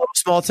tell you, it's a little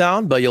small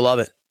town, but you'll love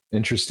it.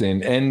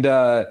 Interesting. And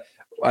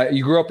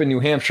you grew up in New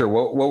Hampshire.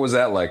 What was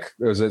that like?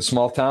 Was it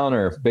small town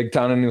or big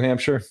town in New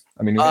Hampshire?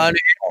 I mean, New Hampshire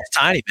is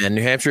tiny, man.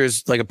 New Hampshire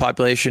is like a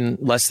population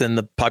less than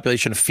the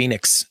population of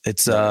Phoenix.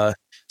 It's so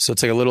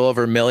it's like a little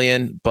over 1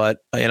 million. But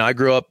I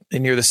grew up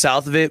near the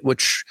south of it,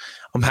 which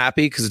I'm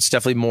happy because it's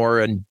definitely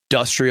more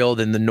industrial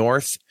than the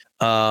north.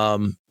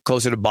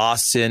 Closer to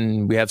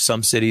Boston. We have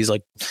some cities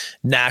like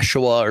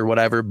Nashua or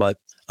whatever, but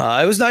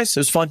it was nice. It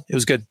was fun. It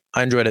was good.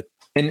 I enjoyed it.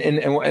 And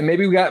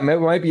maybe we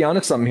might be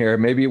onto something here.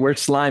 Maybe we're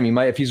Slime.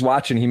 If he's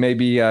watching, he may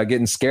be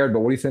getting scared.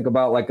 But what do you think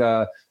about like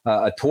a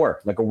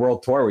tour, like a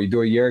world tour where you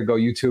do a year, go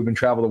YouTube and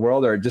travel the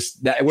world, or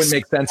just that it wouldn't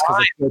make sense?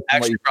 Because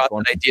actually brought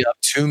that idea up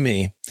to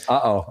me.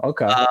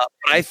 Okay. But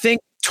I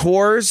think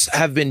tours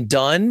have been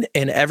done,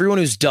 and everyone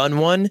who's done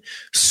one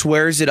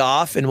swears it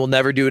off and will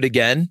never do it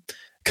again.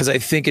 Because I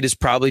think it is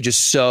probably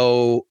just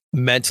so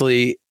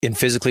mentally and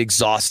physically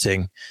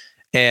exhausting.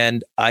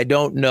 And I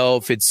don't know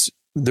if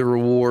the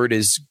reward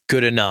is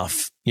good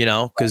enough,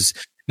 because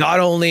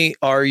not only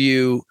are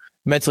you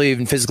mentally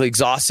and physically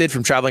exhausted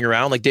from traveling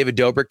around, like David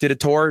Dobrik did a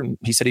tour and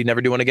he said he'd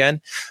never do one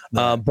again.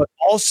 But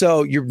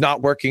also you're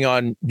not working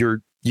on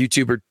your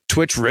YouTube or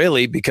Twitch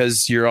really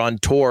because you're on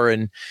tour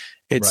and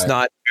it's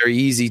not very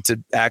easy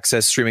to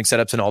access streaming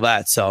setups and all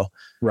that. So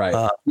I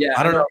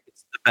don't know if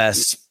it's the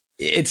best.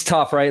 It's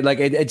tough, right? Like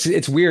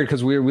it's weird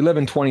because we live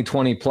in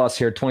 2020 plus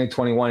here,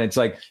 2021. It's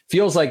like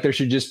feels like there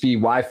should just be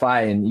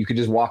Wi-Fi and you could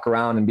just walk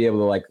around and be able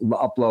to like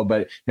upload.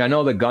 But I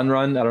know the Gun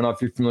Run. I don't know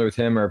if you're familiar with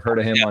him or have heard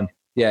of him on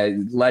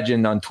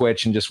legend on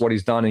Twitch and just what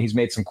he's done. And he's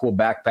made some cool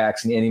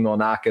backpacks and Annie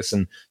Milonakis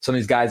and some of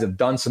these guys have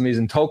done some of these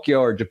in Tokyo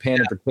or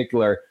Japan in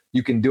particular.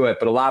 You can do it,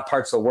 but a lot of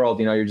parts of the world,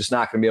 you're just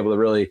not going to be able to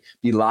really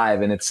be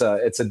live, and it's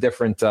a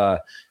different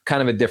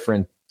kind of a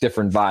different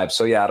vibe.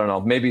 So yeah, I don't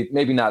know.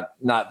 Maybe not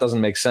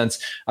doesn't make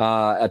sense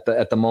at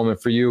the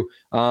moment for you.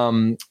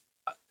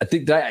 I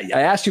think that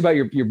I asked you about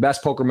your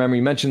best poker memory.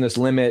 You mentioned this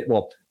limit.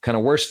 Well, kind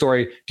of worst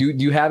story. Do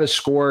you have a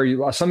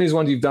score? Some of these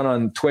ones you've done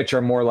on Twitch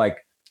are more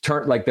like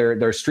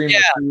they're streaming.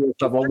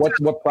 Yeah. Well,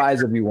 what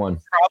prize have you won?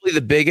 Probably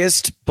the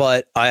biggest,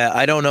 but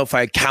I don't know if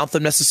I count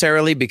them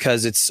necessarily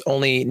because it's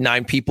only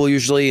 9 people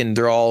usually, and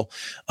they're all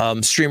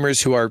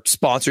streamers who are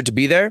sponsored to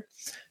be there.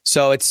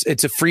 So it's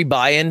a free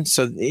buy-in.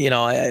 So,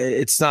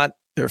 it's not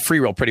a free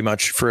roll pretty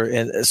much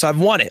so I've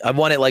won it. I've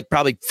won it like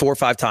probably 4 or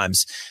 5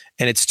 times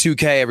and it's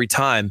 2K every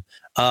time.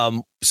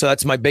 So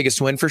that's my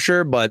biggest win for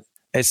sure, but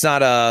it's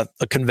not a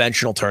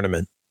conventional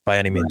tournament by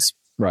any means.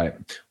 Right.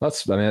 Hey,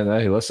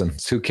 listen,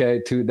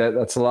 2K,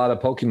 that's a lot of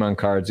Pokemon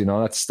cards.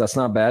 That's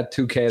not bad.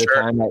 2K at a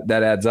time,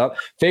 that adds up.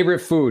 Favorite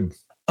food?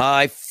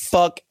 I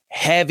fuck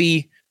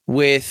heavy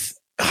with,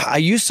 I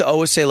used to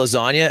always say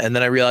lasagna, and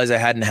then I realized I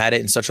hadn't had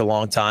it in such a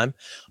long time.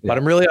 But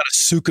I'm really on a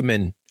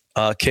Sukumen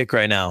kick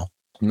right now.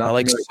 I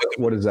like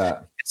what is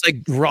that? It's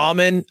like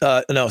ramen.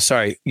 No,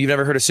 sorry, you've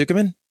never heard of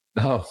Sukumen?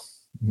 Oh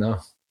no,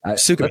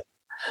 Sukumen.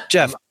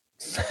 Jeff,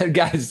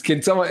 guys,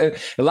 can someone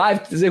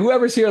live?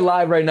 Whoever's here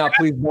live right now,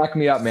 please back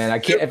me up, man. I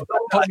can't.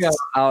 Don't put me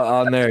out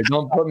on there.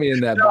 Don't put me in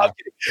that box.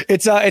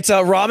 It's a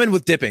ramen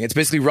with dipping. It's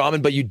basically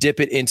ramen, but you dip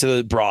it into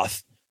the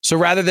broth. So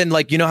rather than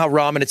like how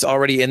ramen, it's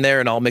already in there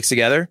and all mixed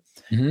together.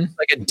 Mm-hmm.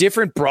 Like a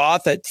different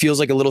broth that feels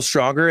like a little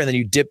stronger, and then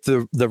you dip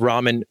the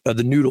ramen,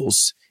 the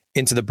noodles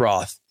into the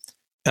broth,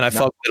 and I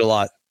fuck with it a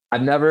lot.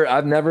 I've never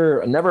heard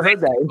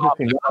that.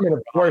 Interesting. Ramen,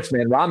 of course,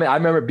 man. Ramen. I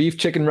remember beef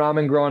chicken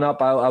ramen growing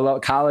up. I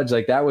love college.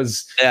 Like that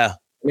was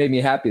made me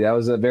happy. That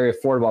was a very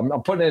affordable.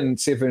 I'm putting it in and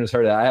see if anyone's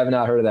heard of that. I have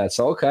not heard of that.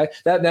 So okay,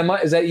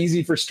 is that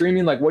easy for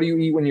streaming? Like, what do you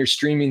eat when you're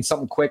streaming?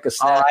 Something quick, a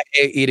snack? I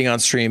hate eating on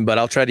stream, but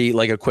I'll try to eat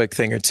like a quick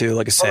thing or two,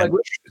 like a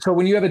sandwich. So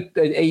when you have an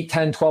 8,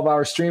 10,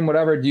 12-hour stream,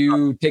 whatever, do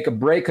you take a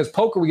break? Because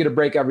poker, we get a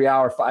break every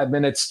hour, 5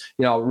 minutes,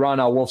 run,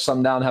 I'll wolf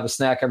something down, have a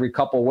snack every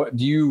couple. What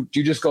do you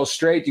just go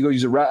straight? Do you go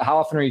use how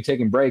often are you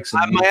taking breaks?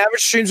 My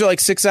average streams are like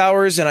 6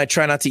 hours, and I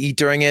try not to eat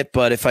during it.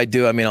 But if I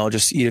do, I'll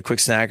just eat a quick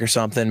snack or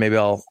something. Maybe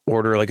I'll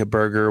order like a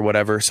burger or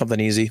whatever, something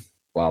easy.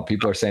 Wow,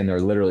 people are saying they're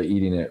literally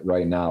eating it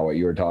right now, what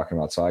you were talking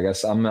about. So I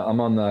guess I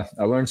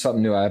learned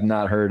something new. I have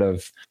not heard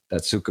of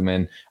that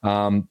Sukumin.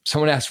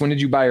 Someone asked, when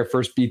did you buy your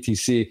first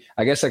BTC?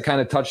 I guess I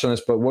kind of touched on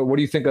this, but what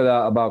do you think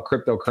about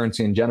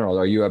cryptocurrency in general?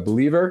 Are you a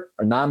believer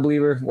or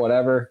non-believer,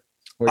 whatever?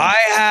 I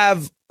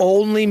have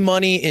only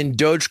money in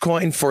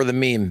Dogecoin for the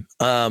meme.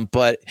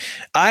 But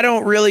I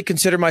don't really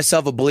consider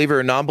myself a believer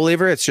or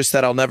non-believer. It's just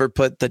that I'll never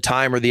put the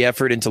time or the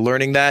effort into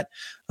learning that.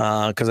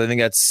 Cause I think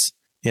that's,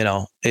 it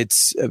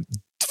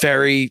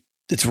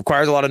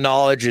requires a lot of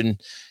knowledge and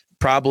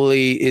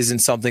probably isn't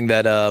something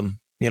that, I'll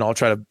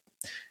try to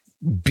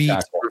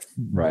beat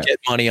or get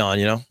money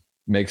on,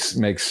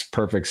 Makes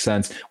perfect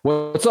sense.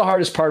 What's the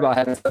hardest part about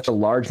having such a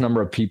large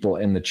number of people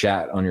in the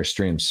chat on your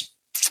streams?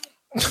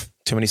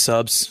 Too many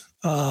subs,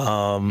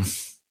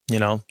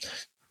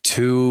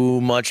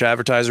 too much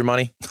advertiser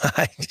money.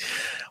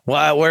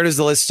 Wow. Where does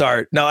the list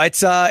start? No,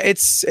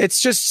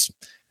 it's just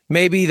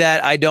maybe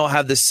that I don't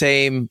have the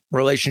same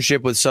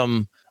relationship with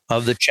some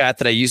of the chat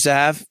that I used to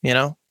have,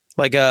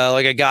 like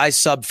a guy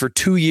subbed for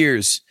 2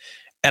 years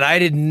and I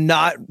did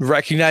not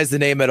recognize the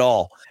name at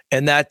all.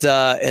 And that's,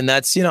 I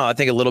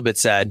think a little bit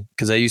sad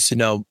because I used to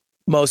know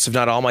most, if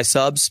not all my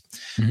subs,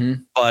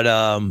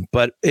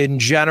 but in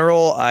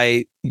general,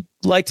 I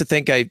like to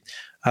think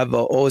I've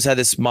always had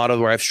this motto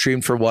where I've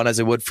streamed for one as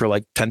I would for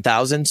like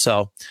 10,000.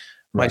 So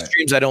my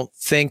streams, I don't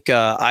think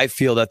I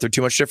feel that they're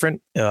too much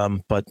different,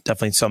 but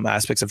definitely some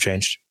aspects have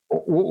changed.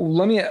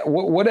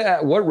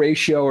 What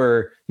ratio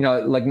or,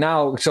 like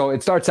now, so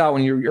it starts out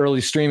when you're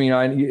early streaming,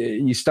 and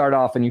you start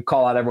off and you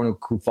call out everyone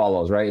who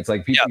follows, right? It's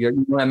like people, you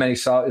don't have many,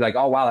 like,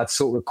 oh, wow, that's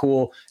so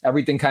cool.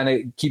 Everything kind of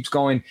keeps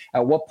going.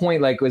 At what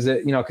point, like, was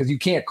it, cause you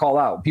can't call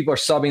out, people are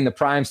subbing the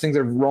primes, things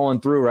are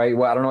rolling through, right?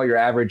 Well, I don't know what your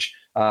average,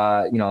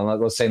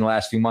 let's say in the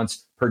last few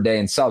months per day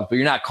in subs, but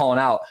you're not calling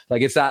out.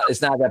 Like it's not at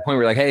that point where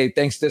you're like, hey,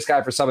 thanks to this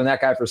guy for subbing,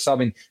 that guy for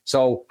subbing.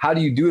 So how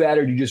do you do that?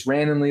 Or do you just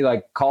randomly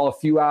like call a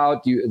few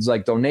out? It's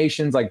like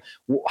donations. Like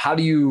how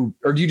do you,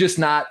 or do you just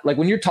not, like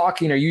when you're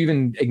talking, are you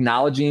even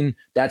acknowledging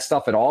that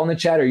stuff at all in the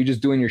chat? Or are you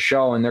just doing your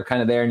show and they're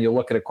kind of there and you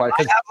look at it quite,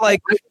 I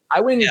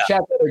went in the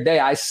chat the other day,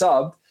 I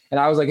subbed and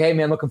I was like, hey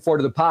man, looking forward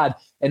to the pod.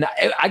 And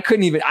I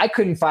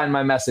couldn't find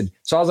my message.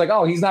 So I was like,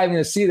 oh, he's not even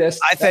going to see this.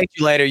 I thank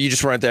you later. You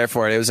just weren't there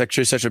for it. It was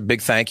actually such a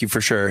big thank you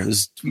for sure. It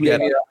was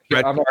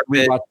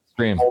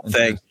whole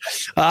thing.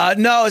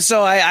 No,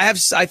 so I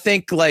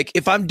think like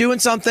if I'm doing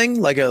something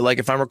like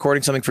if I'm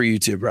recording something for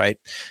YouTube, right?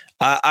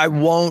 I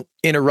won't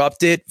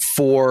interrupt it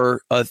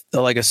for a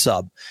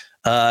sub.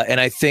 And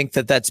I think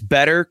that that's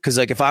better because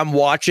like if I'm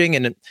watching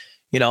and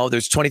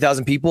there's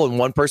 20,000 people and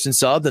one person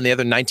subbed and the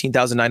other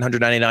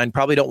 19,999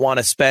 probably don't want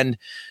to spend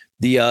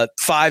the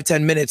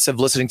 5-10 minutes of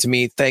listening to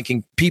me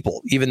thanking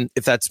people, even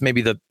if that's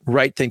maybe the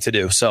right thing to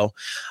do. So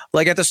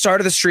like at the start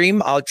of the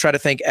stream, I'll try to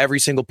thank every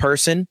single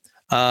person.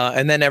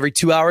 And then every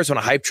 2 hours when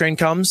a hype train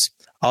comes,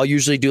 I'll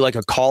usually do like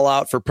a call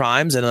out for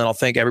primes and then I'll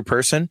thank every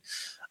person.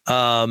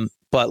 But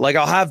like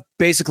I'll have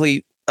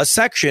basically a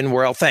section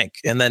where I'll thank.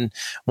 And then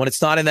when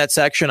it's not in that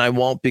section, I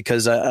won't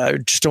because I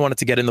just don't want it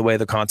to get in the way of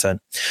the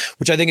content,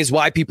 which I think is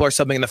why people are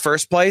subbing in the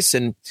first place.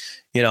 And,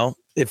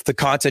 if the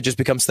content just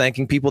becomes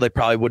thanking people, they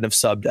probably wouldn't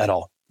have subbed at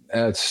all.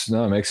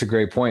 It makes a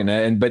great point.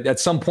 But at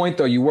some point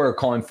though, you were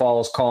calling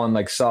follows, calling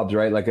like subs,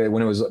 right? Like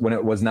when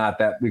it was not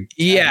that.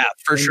 Yeah,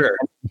 for sure.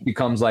 It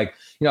becomes like,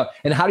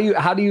 and how do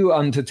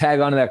you to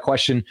tag onto that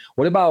question,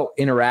 what about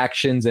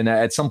interactions and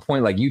at some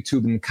point like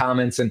YouTube and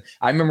comments? And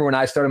I remember when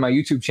I started my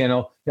YouTube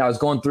channel, I was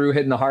going through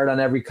hitting the heart on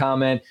every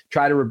comment,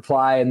 try to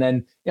reply. And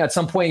then at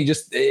some point you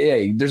just,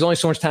 there's only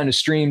so much time to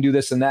stream, do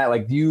this and that.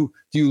 Like, do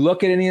you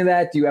look at any of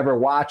that? Do you ever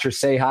watch or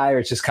say hi? Or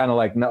it's just kind of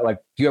like, not like,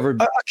 do you ever?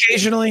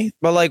 Occasionally,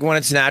 but like when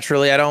it's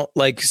naturally, I don't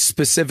like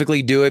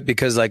specifically do it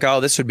because like, oh,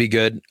 this would be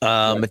good.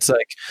 It's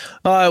like,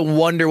 oh, I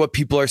wonder what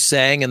people are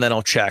saying. And then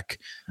I'll check.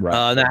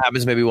 Right. And that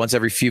happens maybe once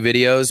every few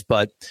videos,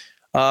 but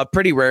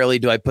pretty rarely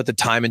do I put the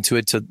time into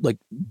it to like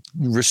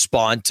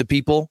respond to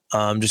people.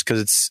 Just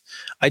because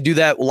I do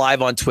that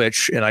live on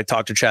Twitch and I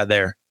talk to chat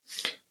there.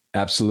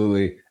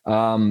 Absolutely.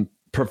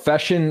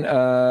 Profession.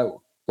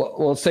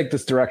 Well, let's take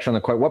this direction on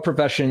the question. What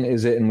profession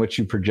is it in which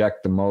you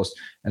project the most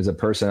as a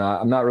person?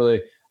 I'm not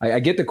really, I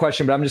get the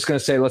question, but I'm just going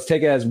to say, let's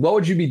take it as, what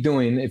would you be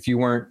doing if you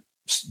weren't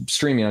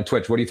streaming on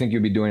Twitch? What do you think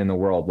you'd be doing in the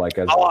world? Like,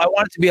 I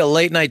wanted to be a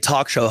late night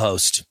talk show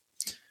host.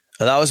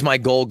 That was my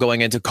goal going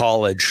into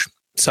college.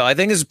 So I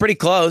think this is pretty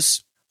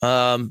close.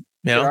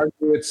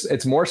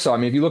 It's more so. I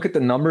mean, if you look at the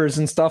numbers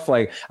and stuff,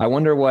 like I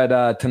wonder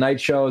what Tonight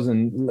shows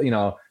and,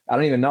 I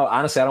don't even know.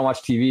 Honestly, I don't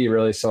watch TV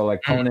really. So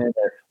like Conan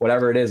or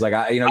whatever it is, like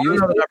you don't know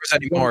the numbers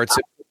anymore. It's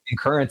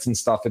concurrence and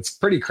stuff. It's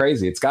pretty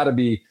crazy. It's gotta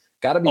be.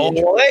 Oh,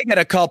 well, they get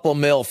a couple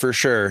mil for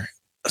sure.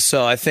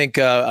 So I think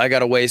I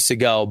got a ways to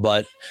go,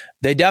 but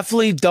they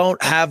definitely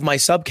don't have my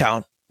sub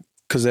count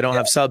because they don't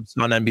have subs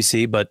on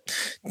NBC, but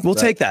we'll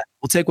take that.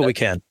 We'll take what we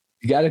can.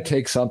 You got to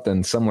take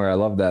something somewhere. I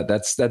love that.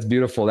 That's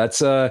beautiful. That's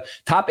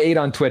top 8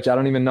 on Twitch. I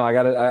don't even know.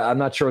 I'm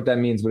not sure what that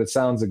means, but it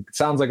sounds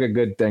like a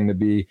good thing to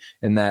be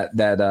in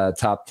that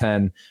top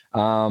 10.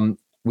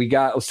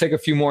 Let's take a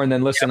few more and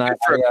then listen.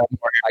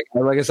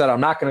 Like I said, I'm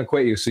not going to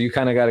quit you. So you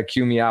kind of got to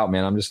cue me out,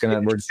 man. I'm just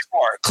going to,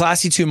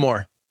 classy, 2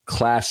 more.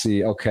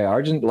 Classy. Okay. A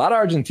lot of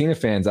Argentina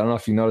fans. I don't know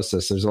if you noticed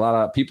this. There's a lot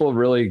of people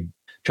really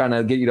trying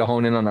to get you to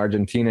hone in on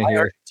Argentina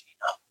here.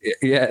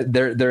 Yeah.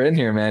 They're in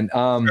here, man.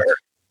 Sure.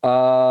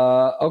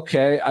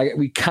 Okay.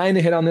 We kind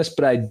of hit on this,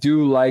 but I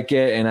do like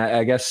it. And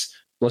I guess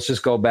let's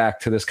just go back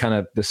to this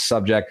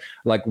subject.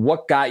 Like,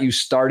 what got you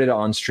started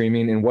on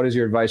streaming, and what is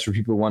your advice for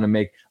people who want to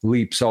make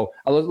leap? So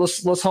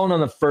let's hone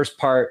on the first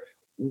part.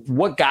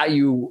 What got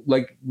you,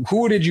 like,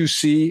 who did you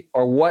see,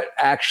 or what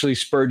actually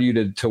spurred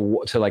you to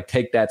like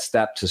take that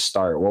step to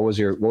start? What was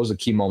the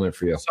key moment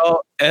for you?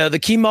 So the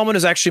key moment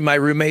is actually my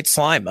roommate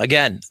Slime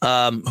again,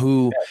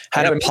 who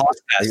had a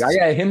podcast. I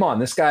got him on.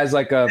 This guy's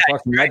like a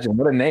fucking legend.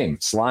 What a name,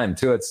 Slime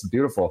too. It's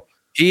beautiful.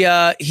 He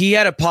had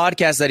a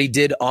podcast that he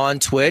did on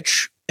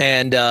Twitch.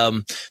 And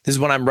this is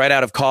when I'm right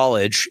out of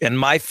college. And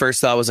my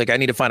first thought was like, I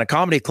need to find a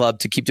comedy club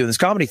to keep doing this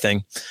comedy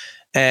thing.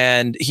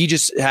 And he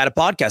just had a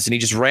podcast and he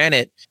just ran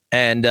it.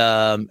 And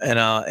I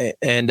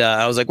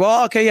was like,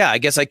 well, okay, yeah, I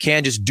guess I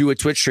can just do a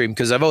Twitch stream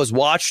because I've always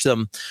watched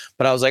them,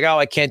 but I was like, oh,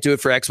 I can't do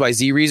it for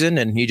XYZ reason.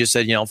 And he just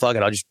said, fuck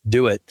it, I'll just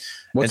do it.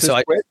 What's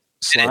and so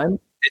Slime?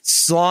 It's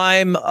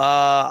Slime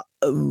IRL.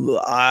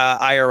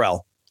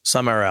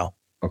 Slime IRL.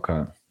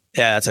 Okay.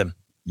 Yeah, that's him.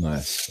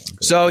 Nice. Okay.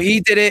 So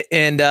he did it,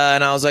 and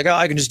I was like, oh,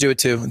 I can just do it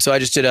too. And so I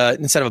just did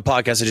instead of a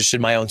podcast, I just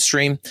did my own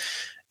stream,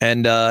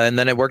 and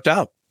then it worked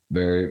out.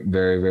 Very,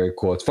 very, very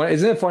cool. It's funny.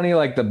 Isn't it funny,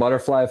 like the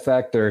butterfly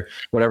effect or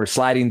whatever,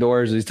 sliding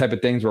doors, these type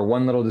of things where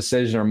one little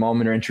decision or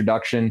moment or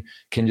introduction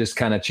can just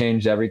kind of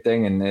change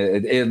everything, and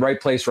it right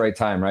place, right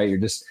time, right? You're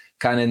just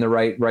kind of in the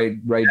right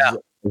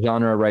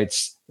genre, right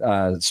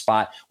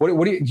spot.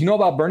 What do you know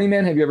about Burning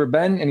Man? Have you ever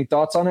been? Any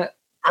thoughts on it?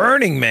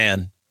 Burning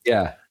Man.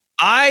 Yeah.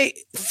 I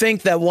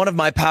think that one of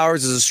my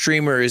powers as a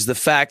streamer is the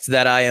fact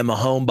that I am a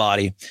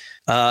homebody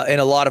in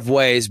a lot of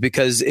ways,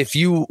 because if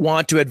you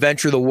want to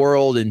adventure the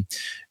world and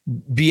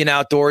be an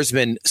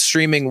outdoorsman,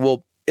 streaming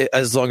will,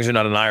 as long as you're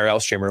not an IRL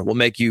streamer, will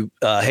make you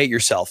hate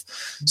yourself.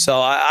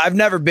 So I've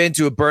never been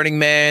to a Burning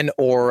Man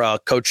or a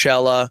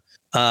Coachella.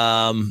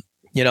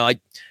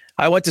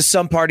 I went to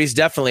some parties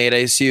definitely at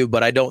ASU,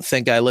 but I don't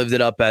think I lived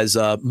it up as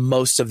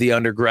most of the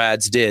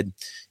undergrads did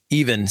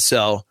even.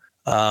 So,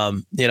 I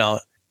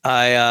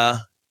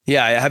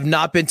have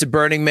not been to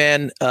Burning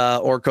Man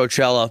or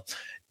Coachella.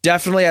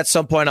 Definitely at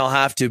some point I'll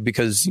have to,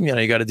 because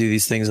you got to do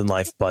these things in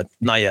life, but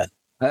not yet.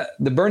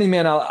 The Burning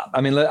Man,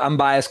 I'm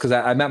biased because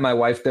I met my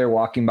wife there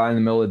walking by in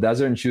the middle of the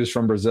desert, and she was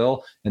from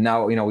Brazil. And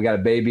now, we got a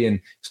baby, and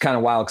it's kind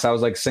of wild because I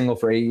was like single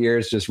for 8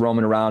 years, just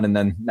roaming around. And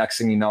then next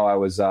thing you know, it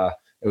was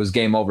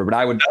game over. But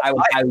I would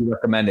highly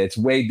recommend it. It's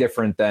way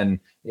different than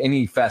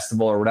any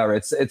festival or whatever.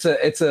 It's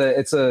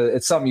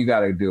something you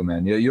got to do,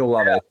 man. You'll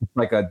love it.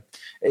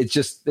 It's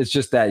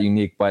just that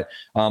unique. But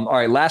all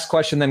right, last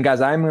question then,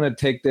 guys. I'm going to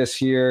take this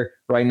here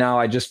right now.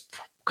 I just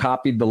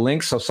copied the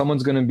link, so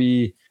someone's going to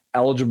be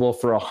eligible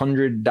for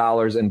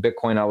 $100 in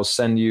Bitcoin. I will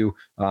send you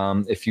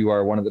if you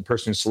are one of the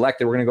person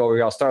selected. We're going to go over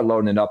here. I'll start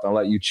loading it up and I'll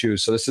let you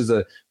choose. So this is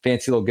a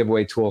fancy little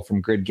giveaway tool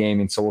from Grid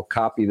Gaming. So we'll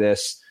copy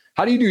this.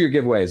 How do you do your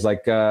giveaways?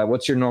 Like,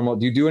 what's your normal?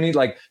 Do you do any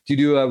a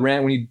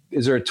rant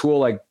is there a tool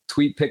like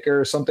Tweet Picker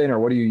or something, or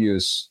what do you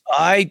use?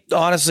 I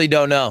honestly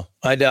don't know.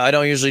 I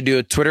don't usually do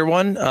a Twitter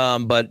one,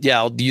 but yeah,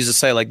 I'll use a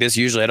site like this.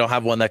 Usually, I don't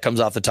have one that comes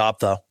off the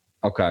top though.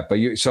 Okay, but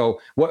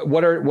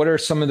what are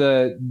some of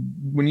the,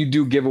 when you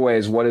do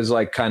giveaways, what is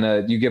like kind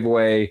of, you give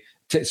away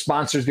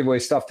sponsors, give away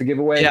stuff to give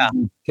away,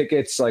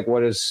 tickets, like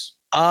what is?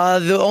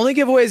 The only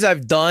giveaways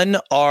I've done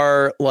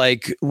are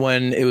like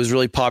when it was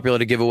really popular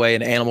to give away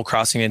an Animal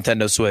Crossing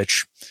Nintendo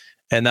Switch,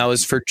 and that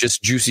was for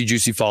just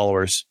juicy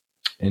followers.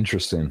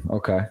 Interesting.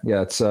 Okay,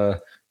 yeah, it's I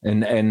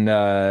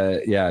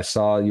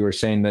saw you were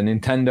saying the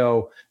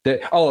Nintendo.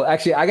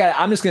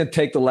 I'm just gonna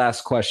take the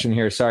last question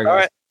here. Sorry, guys. All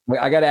right.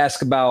 I got to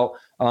ask about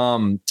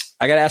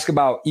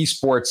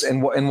esports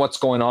and what's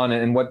going on,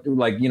 and what,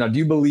 like, do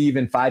you believe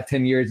in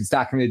 5-10 years it's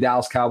not going to be the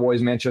Dallas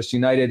Cowboys, Manchester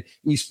United?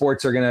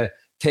 Esports are going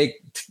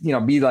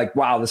to be like,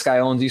 wow, this guy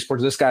owns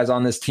esports, this guy's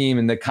on this team,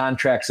 and the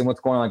contracts and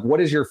what's going on. Like,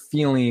 what is your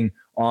feeling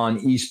on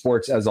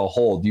esports as a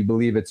whole? Do you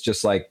believe it's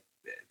just like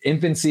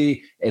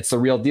infancy, it's the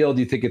real deal? Do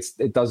you think it's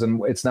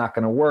not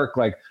going to work,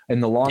 like in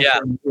the long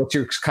term? What's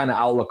your kind of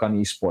outlook on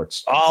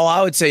esports?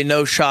 I would say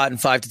no shot in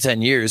 5 to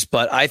 10 years,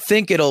 but I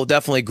think it'll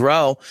definitely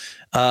grow.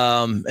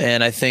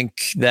 And I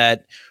think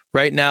that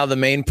right now the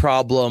main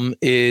problem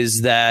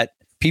is that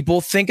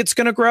people think it's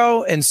going to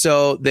grow, and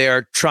so they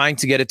are trying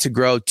to get it to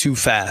grow too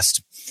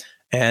fast.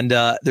 And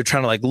they're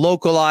trying to like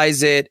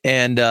localize it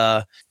and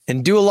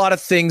do a lot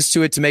of things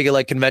to it to make it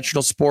like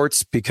conventional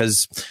sports,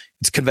 because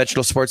it's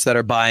conventional sports that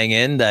are buying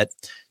in, that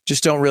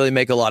just don't really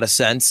make a lot of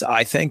sense,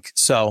 I think.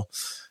 So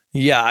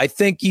yeah, I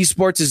think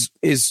esports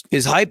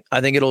is hype. I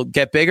think it'll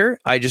get bigger.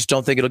 I just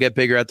don't think it'll get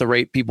bigger at the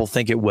rate people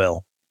think it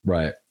will.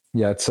 Right.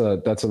 Yeah, that's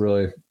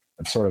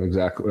sort of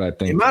exactly what I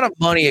think. The amount of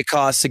money it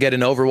costs to get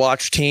an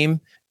Overwatch team,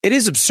 it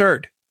is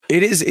absurd.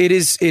 It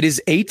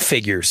is 8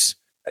 figures.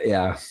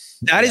 Yeah.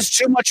 That is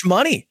too much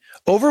money.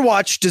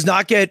 Overwatch does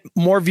not get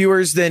more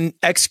viewers than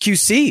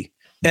XQC,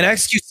 and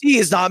XQC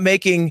is not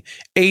making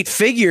 8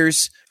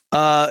 figures,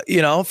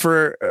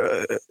 for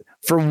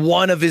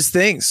one of his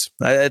things.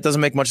 It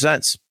doesn't make much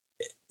sense.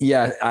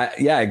 Yeah,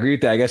 I agree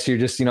with that. I guess you're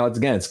just,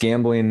 it's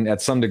gambling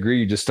at some degree.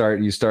 You just start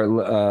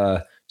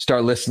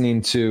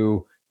listening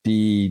to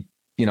the,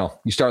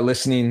 you start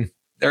listening,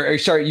 or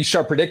you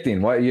start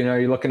predicting what,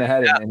 you're looking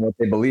ahead and what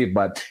they believe.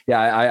 But yeah,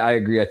 I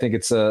agree. I think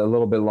it's a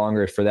little bit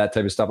longer for that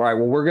type of stuff. All right,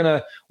 well, we're going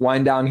to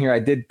wind down here. I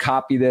did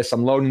copy this.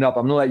 I'm loading up.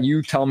 I'm going to let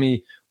you tell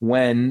me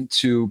when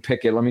to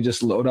pick it. Let me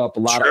just load up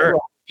a lot of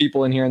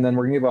people in here, and then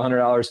we're going to give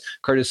 $100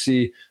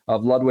 courtesy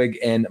of Ludwig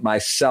and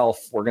myself.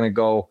 We're going to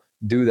go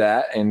do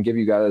that and give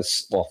you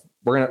guys,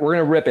 we're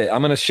gonna rip it.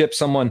 I'm gonna ship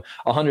someone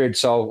 100.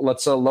 So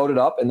let's load it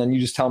up, and then you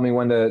just tell me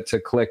when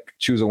to click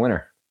choose a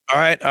winner. All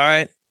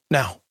right.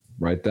 Now.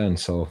 Right then.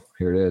 So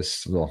here it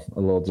is. Well, a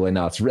little delay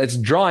now. It's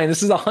drawing.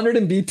 This is 100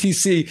 in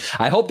BTC.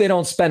 I hope they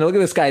don't spend it. Look at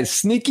this guy,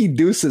 Sneaky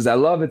Deuces. I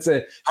love it. It's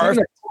a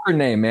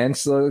name, man.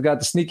 So we got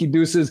the Sneaky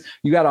Deuces.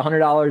 You got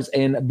 $100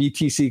 in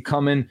BTC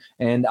coming,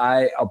 and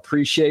I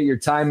appreciate your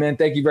time, man.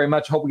 Thank you very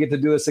much. Hope we get to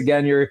do this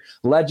again. You're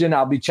a legend.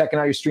 I'll be checking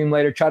out your stream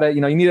later. Try to,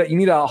 you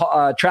need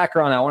a tracker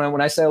on that.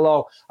 When I say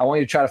hello, I want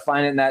you to try to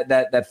find it in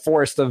that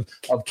forest of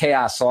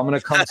chaos. So I'm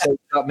gonna come say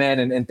what's up, man,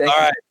 and thank you.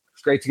 Right.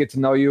 It's great to get to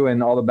know you,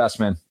 and all the best,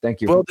 man.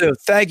 Thank you. Will do.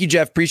 Thank you,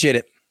 Jeff. Appreciate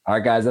it. All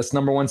right, guys, that's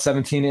number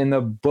 117 in the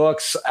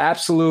books.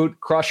 Absolute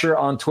crusher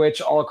on Twitch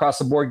all across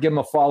the board. Give him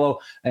a follow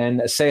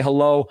and say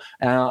hello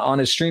on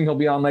his stream. He'll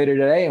be on later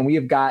today. And we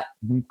have got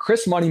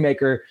Chris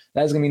Moneymaker.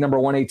 That is going to be number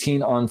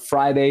 118 on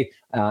Friday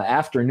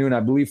afternoon, I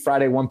believe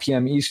Friday, 1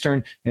 p.m.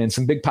 Eastern, and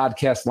some big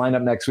podcasts lined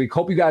up next week.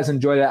 Hope you guys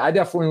enjoyed it. I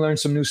definitely learned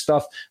some new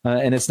stuff,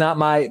 and it's not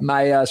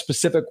my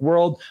specific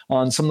world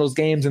on some of those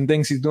games and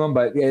things he's doing,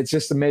 but it's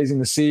just amazing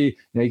to see.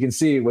 You can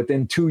see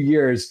within 2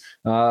 years,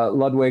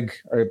 Ludwig,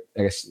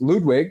 it's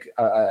Ludwig.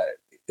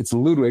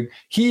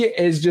 He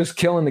is just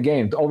killing the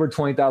game. Over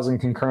 20,000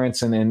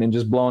 concurrents and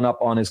just blowing up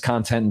on his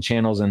content and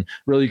channels. And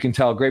really, you can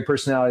tell, great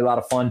personality, a lot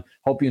of fun.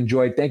 Hope you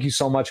enjoyed. Thank you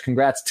so much.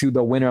 Congrats to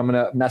the winner. I'm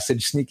going to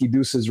message Sneaky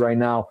Deuces right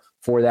now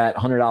for that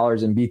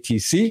 $100 in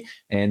BTC.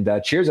 And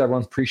cheers,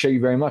 everyone. Appreciate you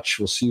very much.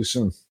 We'll see you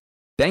soon.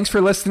 Thanks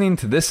for listening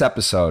to this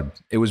episode.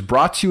 It was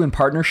brought to you in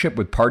partnership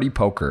with Party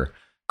Poker.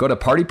 Go to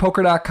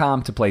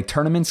partypoker.com to play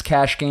tournaments,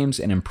 cash games,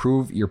 and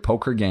improve your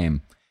poker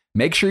game.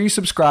 Make sure you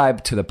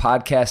subscribe to the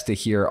podcast to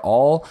hear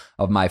all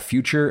of my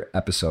future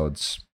episodes.